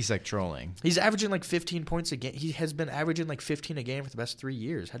 I think he's trolling. He's averaging 15 points a game. He has been averaging 15 a game for the past 3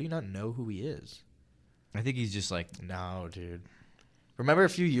 years. How do you not know who he is? I think he's just No, dude. Remember a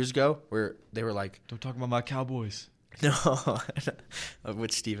few years ago where they were like, don't talk about my Cowboys. no,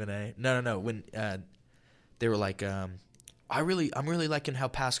 with Stephen A. No. When they were like, I'm really liking how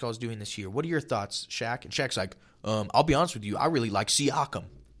Pascal's doing this year. What are your thoughts, Shaq? And Shaq's like, I'll be honest with you, I really like Siakam. And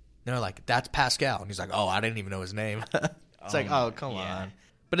they're like, that's Pascal. And he's like, oh, I didn't even know his name. It's like, oh, come on.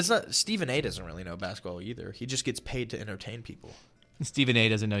 But it's not. Stephen A. doesn't really know basketball either. He just gets paid to entertain people. Stephen A.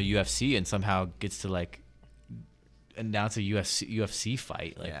 doesn't know UFC and somehow gets to like announce a UFC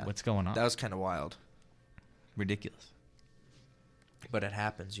fight. Like, what's going on? That was kind of wild. Ridiculous. But it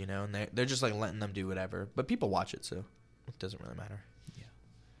happens, you know, and they're just like letting them do whatever. But people watch it, so it doesn't really matter. Yeah.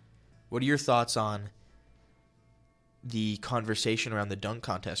 What are your thoughts on the conversation around the dunk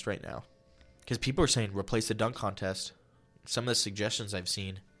contest right now? Because people are saying replace the dunk contest. Some of the suggestions I've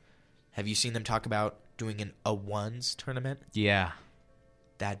seen, have you seen them talk about doing a ones tournament? Yeah.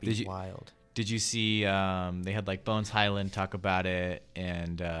 That'd be wild. Did you see they had like Bones Highland talk about it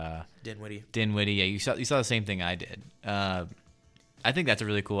and Dinwiddie. Yeah, you saw the same thing I did. I think that's a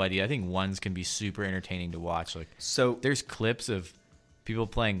really cool idea. I think ones can be super entertaining to watch. Like, so there's clips of people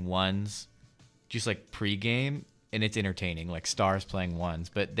playing ones just like pregame, and it's entertaining. Like stars playing ones,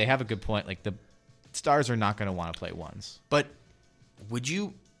 but they have a good point. Like the stars are not going to want to play ones. But would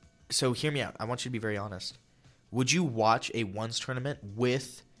you? So hear me out. I want you to be very honest. Would you watch a ones tournament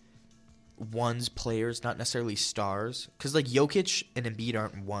with ones players, not necessarily stars? Because like Jokic and Embiid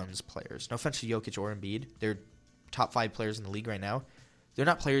aren't ones players. No offense to Jokic or Embiid, they're top 5 players in the league right now. They're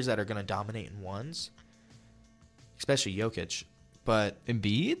not players that are going to dominate in ones, especially Jokic. But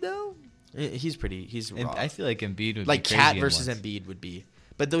Embiid though, he's raw. I feel like Embiid would like be crazy Cat versus in ones. Embiid would be.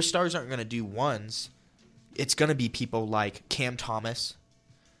 But those stars aren't going to do ones. It's going to be people like Cam Thomas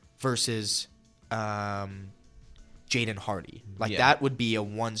versus Jaden Hardy. Like that would be a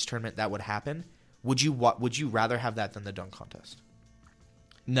ones tournament that would happen. Would you rather have that than the dunk contest?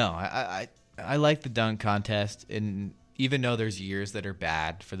 No, I like the dunk contest, and even though there's years that are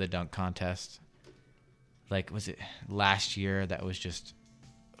bad for the dunk contest, like was it last year that was just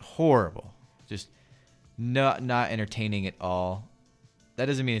horrible, just not entertaining at all. That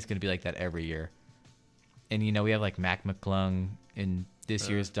doesn't mean it's going to be like that every year. And we have like Mac McClung in this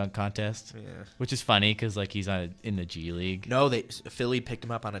year's dunk contest, which is funny because like he's in the G League. No, Philly picked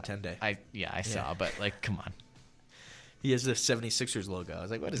him up on a 10-day. I saw, but like, come on. He has the 76ers logo. I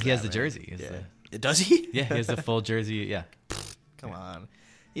was like, what is that? He has the jersey. Does he? Yeah, he has the full jersey. Yeah. Come on.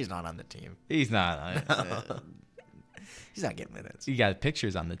 He's not on the team. He's not. He's not getting minutes. You got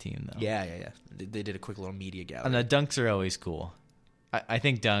pictures on the team, though. Yeah. They did a quick little media gallery. And the dunks are always cool. I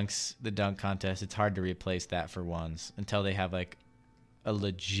think the dunk contest, it's hard to replace that for ones until they have like a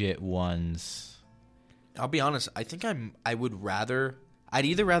legit ones. I'll be honest. I think I'd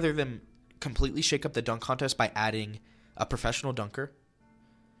either rather them completely shake up the dunk contest by adding a professional dunker.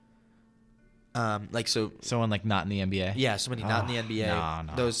 Someone like not in the NBA. Yeah, somebody not in the NBA.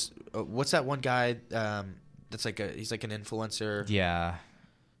 No. Those what's that one guy that's like he's like an influencer. Yeah.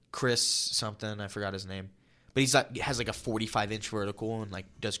 Chris something, I forgot his name. But has like a 45-inch vertical and like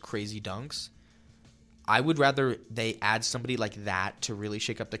does crazy dunks. I would rather they add somebody like that to really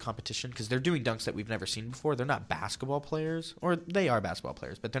shake up the competition because they're doing dunks that we've never seen before. They're not basketball players, or they are basketball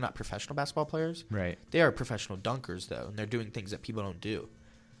players, but they're not professional basketball players. Right. They are professional dunkers, though, and they're doing things that people don't do.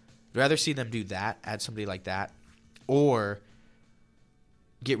 I'd rather see them do that, add somebody like that, or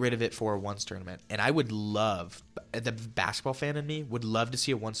get rid of it for a ones tournament. And I would love, the basketball fan in me would love to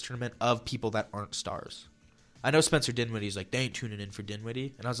see a ones tournament of people that aren't stars. I know Spencer Dinwiddie's like, they ain't tuning in for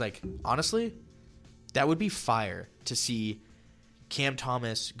Dinwiddie. And I was like, honestly, that would be fire to see Cam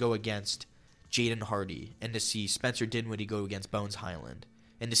Thomas go against Jaden Hardy and to see Spencer Dinwiddie go against Bones Highland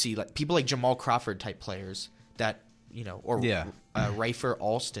and to see like people like Jamal Crawford type players that, Rafer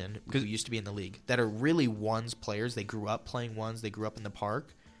Alston, who used to be in the league, that are really ones players. They grew up playing ones. They grew up in the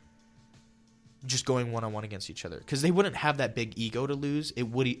park. Just going one-on-one against each other. Because they wouldn't have that big ego to lose. It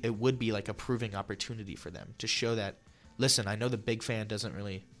would be like a proving opportunity for them to show that, listen, I know the big fan doesn't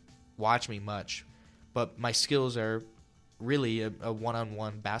really watch me much, but my skills are really a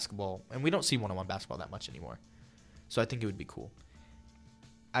one-on-one basketball. And we don't see one-on-one basketball that much anymore. So I think it would be cool.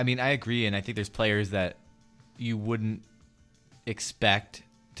 I mean, I agree, and I think there's players that you wouldn't expect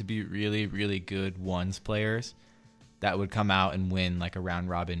to be really, really good ones players that would come out and win like a round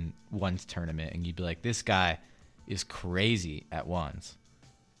robin ones tournament, and you'd be like, this guy is crazy at ones,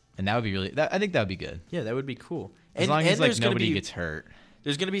 and that would be really. I think that would be good. Yeah, that would be cool. As long as like nobody gets hurt.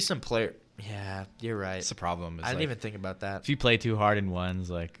 There's gonna be some player. Yeah, you're right. That's the problem. I didn't even think about that. If you play too hard in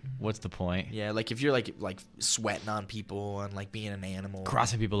ones, like, what's the point? Yeah, like if you're like sweating on people and like being an animal,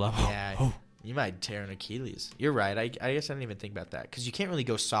 crossing people up. Yeah, you might tear an Achilles. You're right. I guess I didn't even think about that because you can't really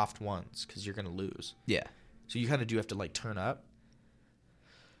go soft ones because you're gonna lose. Yeah. So you kind of do have to like turn up.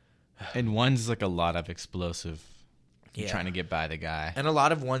 And one's like a lot of explosive You're Yeah. trying to get by the guy. And a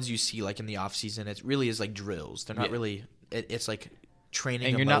lot of ones you see like in the off season, it really is like drills. They're not Yeah. really. It's like training.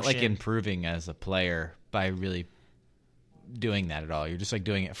 And you're not like emotion. improving as a player by really doing that at all. You're just like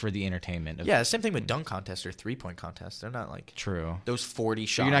doing it for the entertainment. Of, Yeah, same thing with dunk contests or 3-point contests. They're not like True. those 40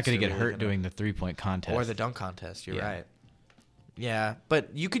 shots. You're not going to are get really hurt doing the 3-point contest. or the dunk contest. You're Yeah. right. Yeah,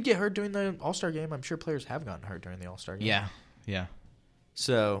 but you could get hurt during the All-Star game. I'm sure players have gotten hurt during the All-Star game. Yeah. Yeah.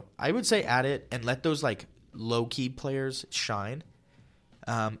 So I would say add it and let those like low-key players shine.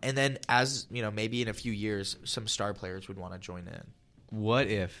 And then as, you know, maybe in a few years, some star players would want to join in. What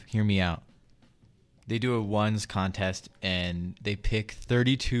if, hear me out, they do a ones contest and they pick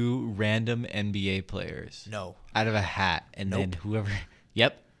 32 random NBA players No. out of a hat, and then Nope. whoever...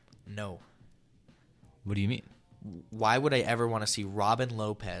 Yep. No. What do you mean? Why would I ever want to see Robin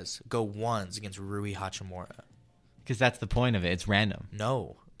Lopez go ones against Rui Hachimura? Because that's the point of it. It's random.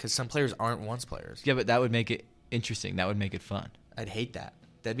 No, because some players aren't ones players. Yeah, but that would make it interesting. That would make it fun. I'd hate that.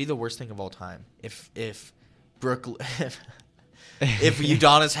 That'd be the worst thing of all time. If Brooklyn, if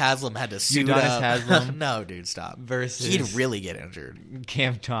Udonis Haslem had to suit Udonis up. Haslam No, dude, stop. versus- He'd really get injured.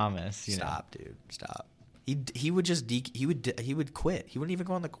 Cam Thomas, you know. Stop, dude. Stop. He would just he would quit. He wouldn't even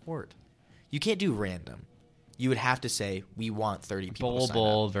go on the court. You can't do random. You would have to say we want 30 people. Bol to sign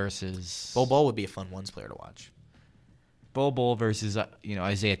Bol up. versus... Bol would be a fun ones player to watch. Bol versus,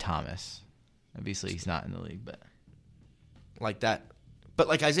 Isaiah Thomas. Obviously, he's not in the league, but... Like that. But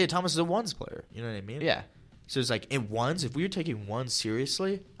like Isaiah Thomas is a ones player. You know what I mean? Yeah. So it's like in ones, if we were taking ones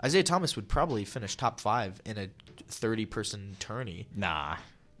seriously, Isaiah Thomas would probably finish top 5 in a 30-person tourney. Nah.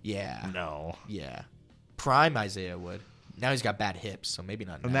 Yeah. No. Yeah. Prime Isaiah would. Now he's got bad hips, so maybe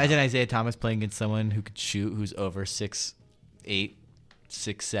not now. Imagine Isaiah Thomas playing against someone who could shoot, who's over 6'8",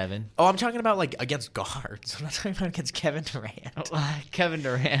 6'7". Oh, I'm talking about like against guards. I'm not talking about against Kevin Durant. Kevin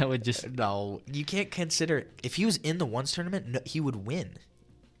Durant would just... No, you can't consider if he was in the ones tournament, no, he would win.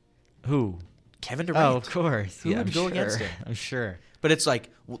 Who? Kevin Durant. Oh, of course. Who Yeah, would I'm go sure. against him? I'm sure. But it's like,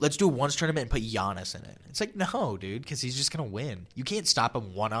 let's do a ones tournament and put Giannis in it. It's like, no, dude, because he's just going to win. You can't stop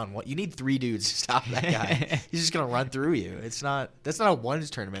him one-on-one. You need 3 dudes to stop that guy. He's just going to run through you. That's not a ones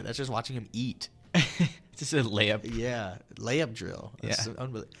tournament. That's just watching him eat. It's just a layup. Yeah, layup drill. That's Yeah.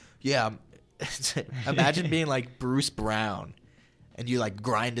 unbelievable. Yeah, imagine being like Bruce Brown, and you like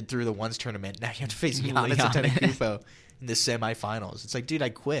grinded through the ones tournament. Now you have to face Giannis Antetokounmpo in the semifinals. It's like, dude, I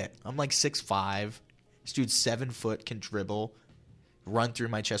quit. I'm like 6'5". This dude's 7 foot, can dribble, run through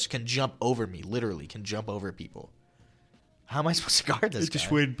my chest, can jump over me. Literally, can jump over people. How am I supposed to guard this guy?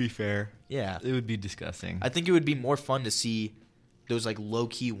 wouldn't be fair. Yeah, It would be disgusting. I think it would be more fun to see those like low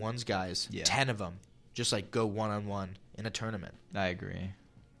key ones guys, Yeah. 10 of them, just like go one-on-one in a tournament. I agree.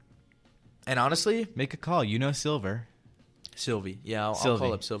 And honestly, Make a call. You know Silver. Sylvie. Yeah, I'll Sylvie.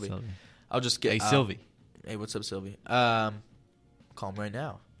 call up Sylvie. I'll just get. Hey, Sylvie. Hey, what's up, Sylvie? Call him right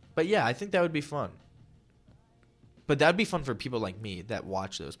now. But yeah, I think that would be fun. But that'd be fun for people like me that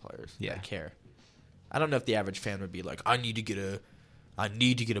watch those players. Yeah. That care. I don't know if the average fan would be like, I need to get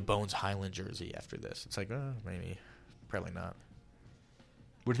a Bones Highland jersey after this. It's like, maybe, probably not.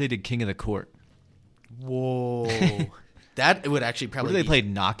 What if they did King of the Court? Whoa, that would actually What probably. if they be-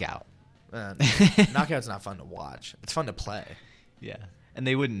 played Knockout? Knockout's not fun to watch. It's fun to play. Yeah. And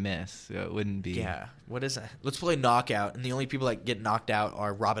they wouldn't miss, so it wouldn't be... Yeah. What is that? Let's play Knockout, and the only people that get knocked out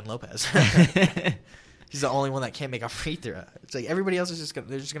are Robin Lopez. He's the only one that can't make a free throw. It's like everybody else is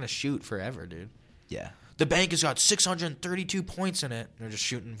they're just gonna shoot forever, dude. Yeah. The bank has got 632 points in it. They're just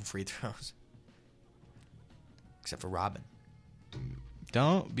shooting free throws. Except for Robin.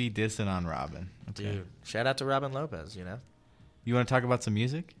 Don't be dissing on Robin. Okay. Dude. Shout out to Robin Lopez, you know? You want to talk about some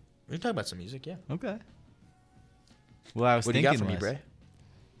music? We can talk about some music, yeah. Okay. Well, I was What do you thinking got for me, was- Bray?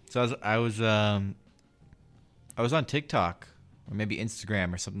 So I was on TikTok or maybe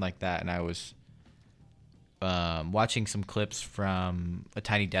Instagram or something like that, and I was watching some clips from a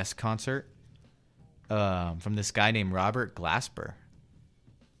Tiny Desk concert from this guy named Robert Glasper,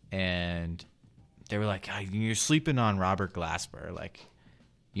 and they were like, "You're sleeping on Robert Glasper, like,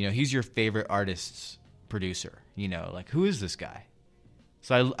 he's your favorite artist's producer, like who is this guy?"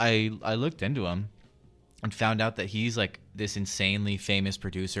 So I looked into him and found out that he's like this insanely famous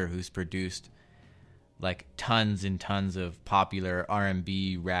producer who's produced like tons and tons of popular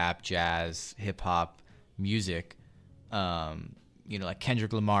R&B, rap, jazz, hip hop music, like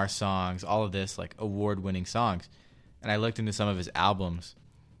Kendrick Lamar songs, all of this like award-winning songs. And I looked into some of his albums,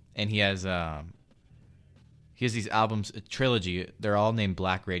 and he has these albums, a trilogy. They're all named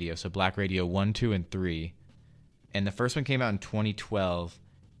Black Radio. So Black Radio 1, 2, and 3. And the first one came out in 2012,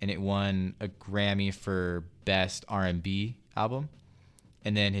 and it won a Grammy for Best R&B Album.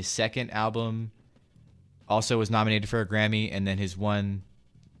 And then his second album also was nominated for a Grammy, and then his one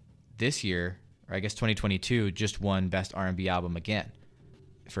this year, or I guess 2022, just won Best R&B Album again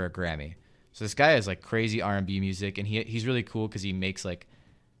for a Grammy. So this guy has like crazy R&B music, and he's really cool because he makes like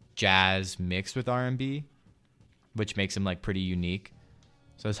jazz mixed with R&B, which makes him like pretty unique.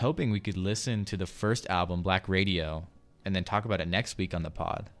 So I was hoping we could listen to the first album, Black Radio, and then talk about it next week on the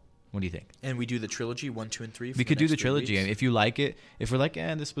pod. What do you think? And we do the trilogy 1, 2, and 3. We could do the trilogy, and if you like it, if we're like,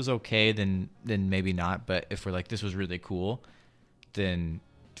 this was okay, then maybe not. But if we're like, this was really cool, then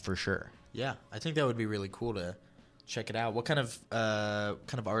for sure. Yeah, I think that would be really cool to check it out. What kind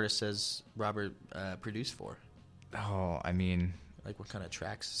of artist has Robert produced for? Oh, I mean, like what kind of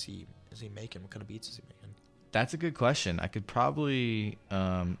tracks is he making? What kind of beats is he making? That's a good question. I could probably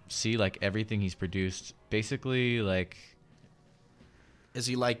see like everything he's produced. Basically, like, is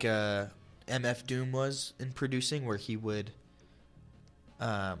he like MF Doom was in producing, where he would,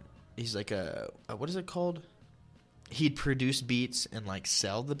 he's like what is it called? He'd produce beats and like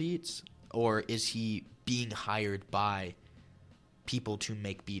sell the beats, or is he being hired by people to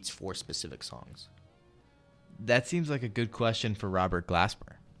make beats for specific songs? That seems like a good question for Robert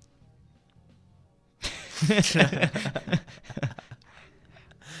Glasper.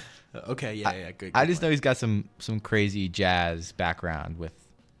 Okay, yeah, good. I just know he's got some crazy jazz background with,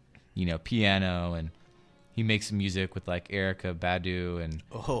 piano, and he makes some music with like Erykah Badu and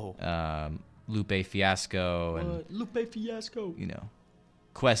Lupe Fiasco and Lupe Fiasco.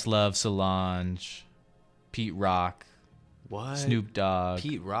 Questlove, Solange, Pete Rock, Snoop Dogg,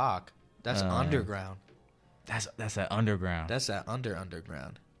 Pete Rock. That's underground. That's that underground. That's that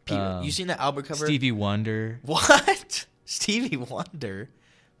underground. You seen that album cover? Stevie Wonder. What? Stevie Wonder?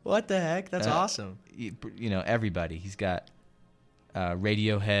 What the heck? That's awesome. Everybody. He's got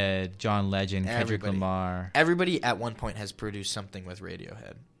Radiohead, John Legend, Kendrick Lamar. Everybody at one point has produced something with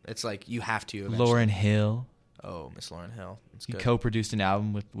Radiohead. It's like you have to eventually. Lauryn Hill. Oh, Miss Lauryn Hill. That's he good. co-produced an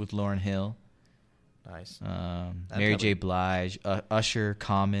album with Lauryn Hill. Nice. Mary J. Blige, Usher,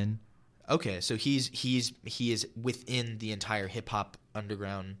 Common. Okay, so he is within the entire hip hop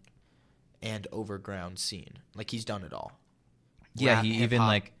underground and overground scene. Like he's done it all. Yeah, Rap, he hip-hop, even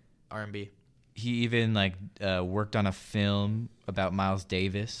like R&B. He even like worked on a film about Miles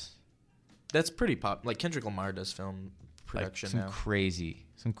Davis. That's pretty pop. Like Kendrick Lamar does film production like now.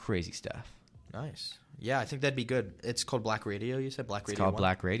 Some crazy stuff. Nice. Yeah, I think that'd be good. It's called Black Radio. You said Black Radio. It's called 1?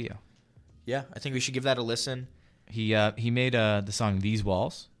 Black Radio. Yeah, I think we should give that a listen. He made the song These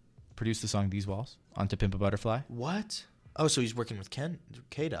Walls, produced the song These Walls on To Pimp a Butterfly. What? Oh, so he's working with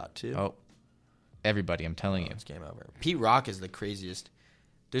K-Dot too. Oh, everybody, I'm telling you. It's game over. Pete Rock is the craziest.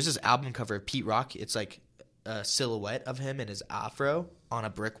 There's this album cover of Pete Rock. It's like a silhouette of him and his afro on a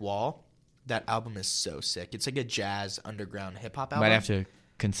brick wall. That album is so sick. It's like a jazz underground hip hop album. Might have to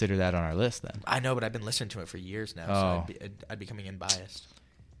consider that on our list then. I know, but I've been listening to it for years now, so I'd be coming in biased.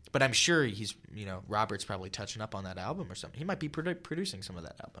 But I'm sure he's, Robert's probably touching up on that album or something. He might be producing some of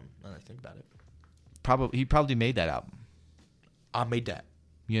that album. Now that I think about it. He probably made that album. I made that.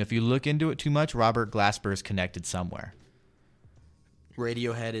 If you look into it too much, Robert Glasper is connected somewhere.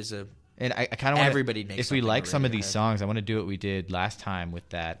 Radiohead is a. And I kind of want everybody makes. If we like some of these songs, I want to do what we did last time with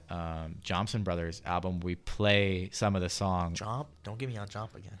that Johnson Brothers album. We play some of the songs. Jomp? Don't get me on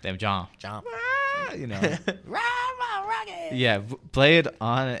Jomp again. Damn, Jomp. Jomp. Yeah, play it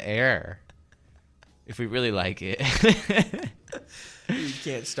on air if we really like it. You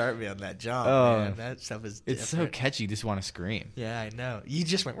can't start me on that Jomp, man. That stuff is different. It's so catchy. You just want to scream. Yeah, I know. You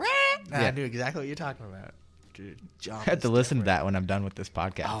just went. I knew exactly what you're talking about. Dude, Jomp. I have to listen to that when I'm done with this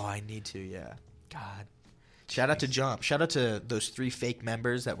podcast. Oh, I need to. Yeah. God. Shout out to Jomp. Shout out to those 3 fake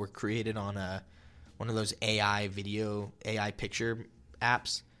members that were created on one of those AI picture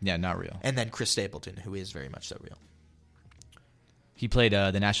apps. Yeah, not real. And then Chris Stapleton, who is very much so real. He played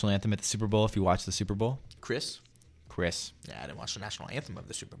the national anthem at the Super Bowl. If you watched the Super Bowl, Chris. Yeah, I didn't watch the national anthem of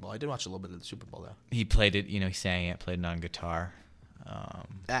the Super Bowl. I did watch a little bit of the Super Bowl though. He played it. He sang it. Played it on guitar.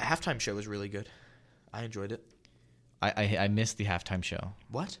 That halftime show was really good. I enjoyed it. I missed the halftime show.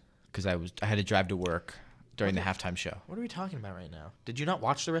 What? Because I had to drive to work during the halftime show. What are we talking about right now? Did you not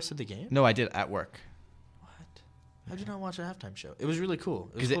watch the rest of the game? No, I did at work. What? How'd you not watch the halftime show? It was really cool.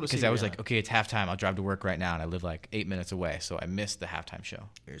 Because I was like, okay, it's halftime. I'll drive to work right now, and I live like 8 minutes away, so I missed the halftime show.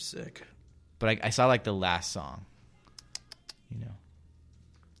 You're sick. But I saw like the last song.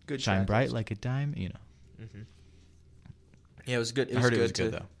 Good. Shine bright like a dime. Mm-hmm. Yeah, it was good. I heard it was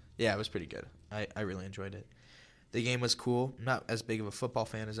good though. Yeah, it was pretty good. I really enjoyed it. The game was cool. I'm not as big of a football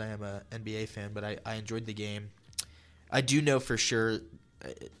fan as I am a NBA fan, but I enjoyed the game. I do know for sure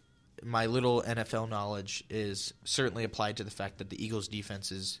my little NFL knowledge is certainly applied to the fact that the Eagles'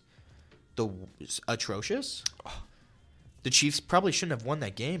 defense is atrocious. The Chiefs probably shouldn't have won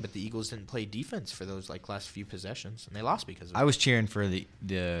that game, but the Eagles didn't play defense for those last few possessions, and they lost because of it. I was cheering for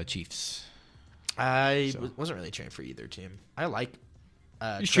the Chiefs. I wasn't really cheering for either team. I like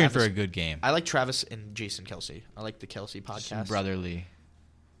You're cheering for a good game. I like Travis and Jason Kelce. I like the Kelce podcast. Some brotherly.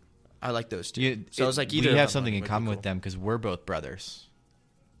 I like those two. So I was like, we have something in common with them because we're both brothers.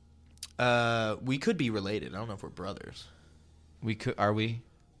 We could be related. I don't know if we're brothers. We could. Are we?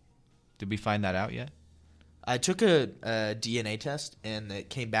 Did we find that out yet? I took a DNA test, and it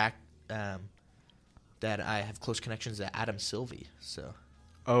came back that I have close connections to Adam Silvey. So.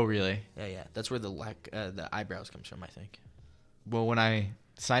 Oh, really? Yeah. That's where the eyebrows comes from, I think. Well, when I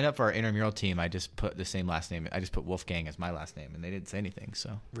signed up for our intramural team, I just put the same last name. I just put Wolfgang as my last name, and they didn't say anything.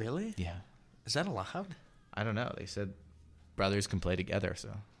 So. Really? Yeah. Is that allowed? I don't know. They said brothers can play together. So.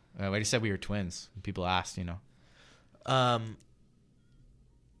 I just said we were twins. People asked,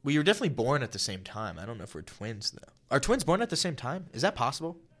 We were definitely born at the same time. I don't know if we're twins, though. Are twins born at the same time? Is that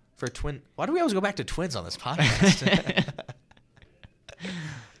possible? For a twin? Why do we always go back to twins on this podcast?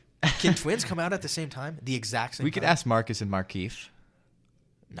 Can twins come out at the same time? The exact same time? We could ask Marcus and Markeith.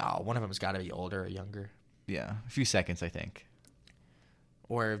 No, one of them has got to be older or younger. Yeah, a few seconds, I think.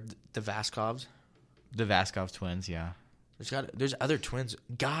 Or the Vaskovs. The Vaskov twins, yeah. There's other twins.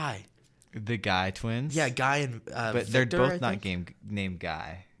 Guy. The Guy twins? Yeah, Guy and but Victor, they're both I not think. named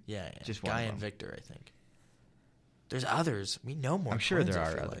Guy. Yeah. Just one Guy of and them. Victor, I think. There's others. We know more. I'm sure twins, there I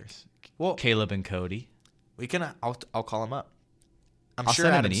are feel others. like. Well, Caleb and Cody. we can. I'll call him up. I'm I'll sure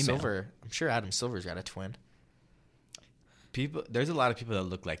send him Adam an email. Silver. I'm sure Adam Silver's got a twin. There's a lot of people that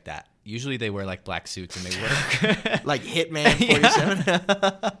look like that. Usually they wear like black suits and they work. Like Hitman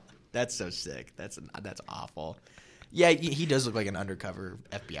 47. That's so sick. That's awful. Yeah, he does look like an undercover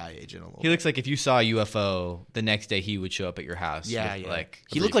FBI agent a little. He looks like if you saw a UFO, the next day he would show up at your house. Yeah, with, yeah. Like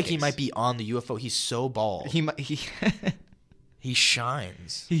He looked like he might be on the UFO. He's so bald. He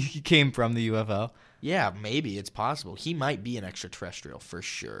shines. he came from the UFO. Yeah, maybe it's possible. He might be an extraterrestrial for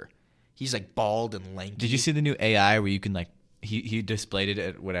sure. He's like bald and lanky. Did you see the new AI where you can like he displayed it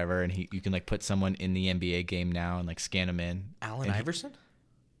at whatever and you can like put someone in the NBA game now and like scan them in? Allen And Iverson?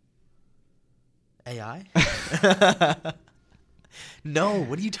 AI? No,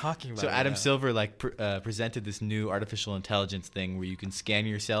 what are you talking about? So right Adam now? Silver like presented this new artificial intelligence thing where you can scan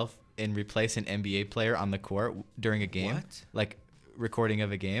yourself and replace an NBA player on the court during a game, What? like recording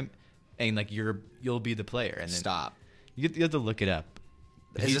of a game, and like you'll be the player. And then Stop. You have to look it up.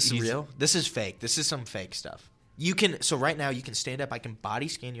 Is this real? This is fake. This is some fake stuff. You can. So right now you can stand up. I can body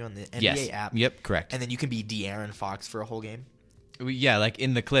scan you on the NBA Yes. app. Yep. Correct. And then you can be De'Aaron Fox for a whole game. Yeah, like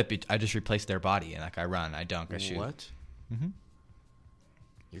in the clip, I just replaced their body and like I run, I dunk, I shoot. What? Mm-hmm.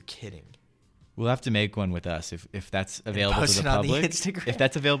 You're kidding. We'll have to make one with us if that's available post to the it on the public. Instagram. If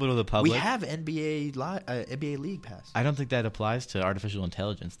that's available to the public, We have NBA League Pass. I don't think that applies to artificial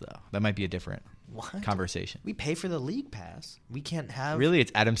intelligence though. That might be a different What? conversation. We pay for the League Pass. We can't have. Really,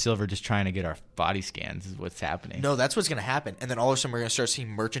 it's Adam Silver just trying to get our body scans is what's happening. No, that's what's going to happen. And then all of a sudden, we're going to start seeing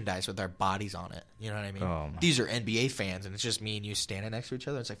merchandise with our bodies on it. You know what I mean? Oh, my. These are NBA fans, and it's just me and you standing next to each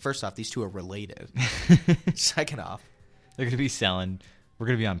other. It's like, first off, these two are related. Second off, They're going to be selling. We're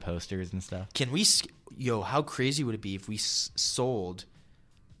going to be on posters and stuff. can we... how crazy would it be if we sold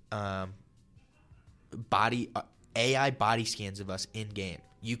AI body scans of us in-game?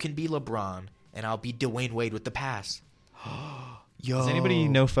 You can be LeBron, and I'll be Dwayne Wade with the pass. Yo. Does anybody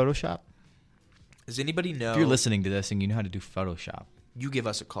know Photoshop? Does anybody know? If you're listening to this and you know how to do Photoshop, You give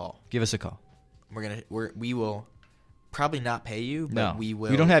us a call. give us a call. We will probably not pay you, but No, we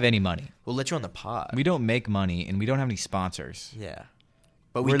will. We don't have any money. We'll let you on the pod. We don't make money, and we don't have any sponsors. Yeah.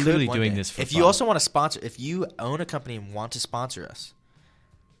 But We're we could literally one doing day. this for If fun. you also want to sponsor, if you own a company and want to sponsor us,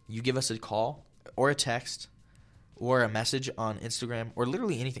 you give us a call or a text or a message on Instagram or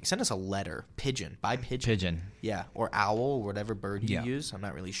literally anything. Send us a letter. Pigeon. Buy pigeon. Pigeon. Yeah. Or owl or whatever bird you Yeah. use. I'm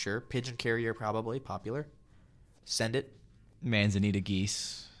not really sure. Pigeon carrier probably popular. Send it. Manzanita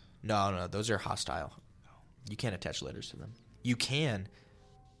geese. No. Those are hostile. You can't attach letters to them. You can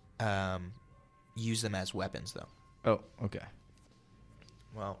use them as weapons, though. Oh, okay.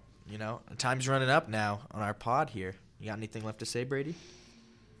 Well, time's running up now on our pod here. You got anything left to say, Brady?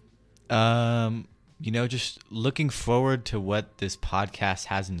 Just looking forward to what this podcast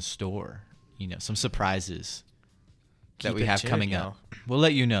has in store. Some surprises that Keep we it have tuned, coming yo. up. We'll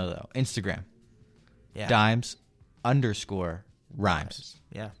let you know though. Instagram. Yeah. Dimes_rhymes.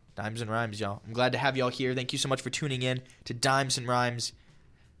 Yeah. Dimes and Rhymes, y'all. I'm glad to have y'all here. Thank you so much for tuning in to Dimes and Rhymes.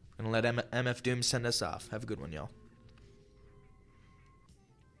 I'm going to let MF Doom send us off. Have a good one, y'all.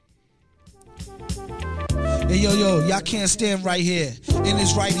 Hey yo, y'all can't stand right here. In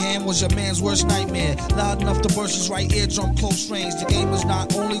his right hand was your man's worst nightmare. Loud enough to burst his right eardrum close range. The game is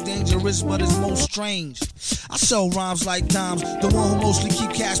not only dangerous, but it's most strange. I sell rhymes like dimes. The one who mostly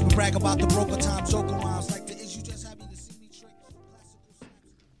keep cash but brag about the broker time. Joker rhymes like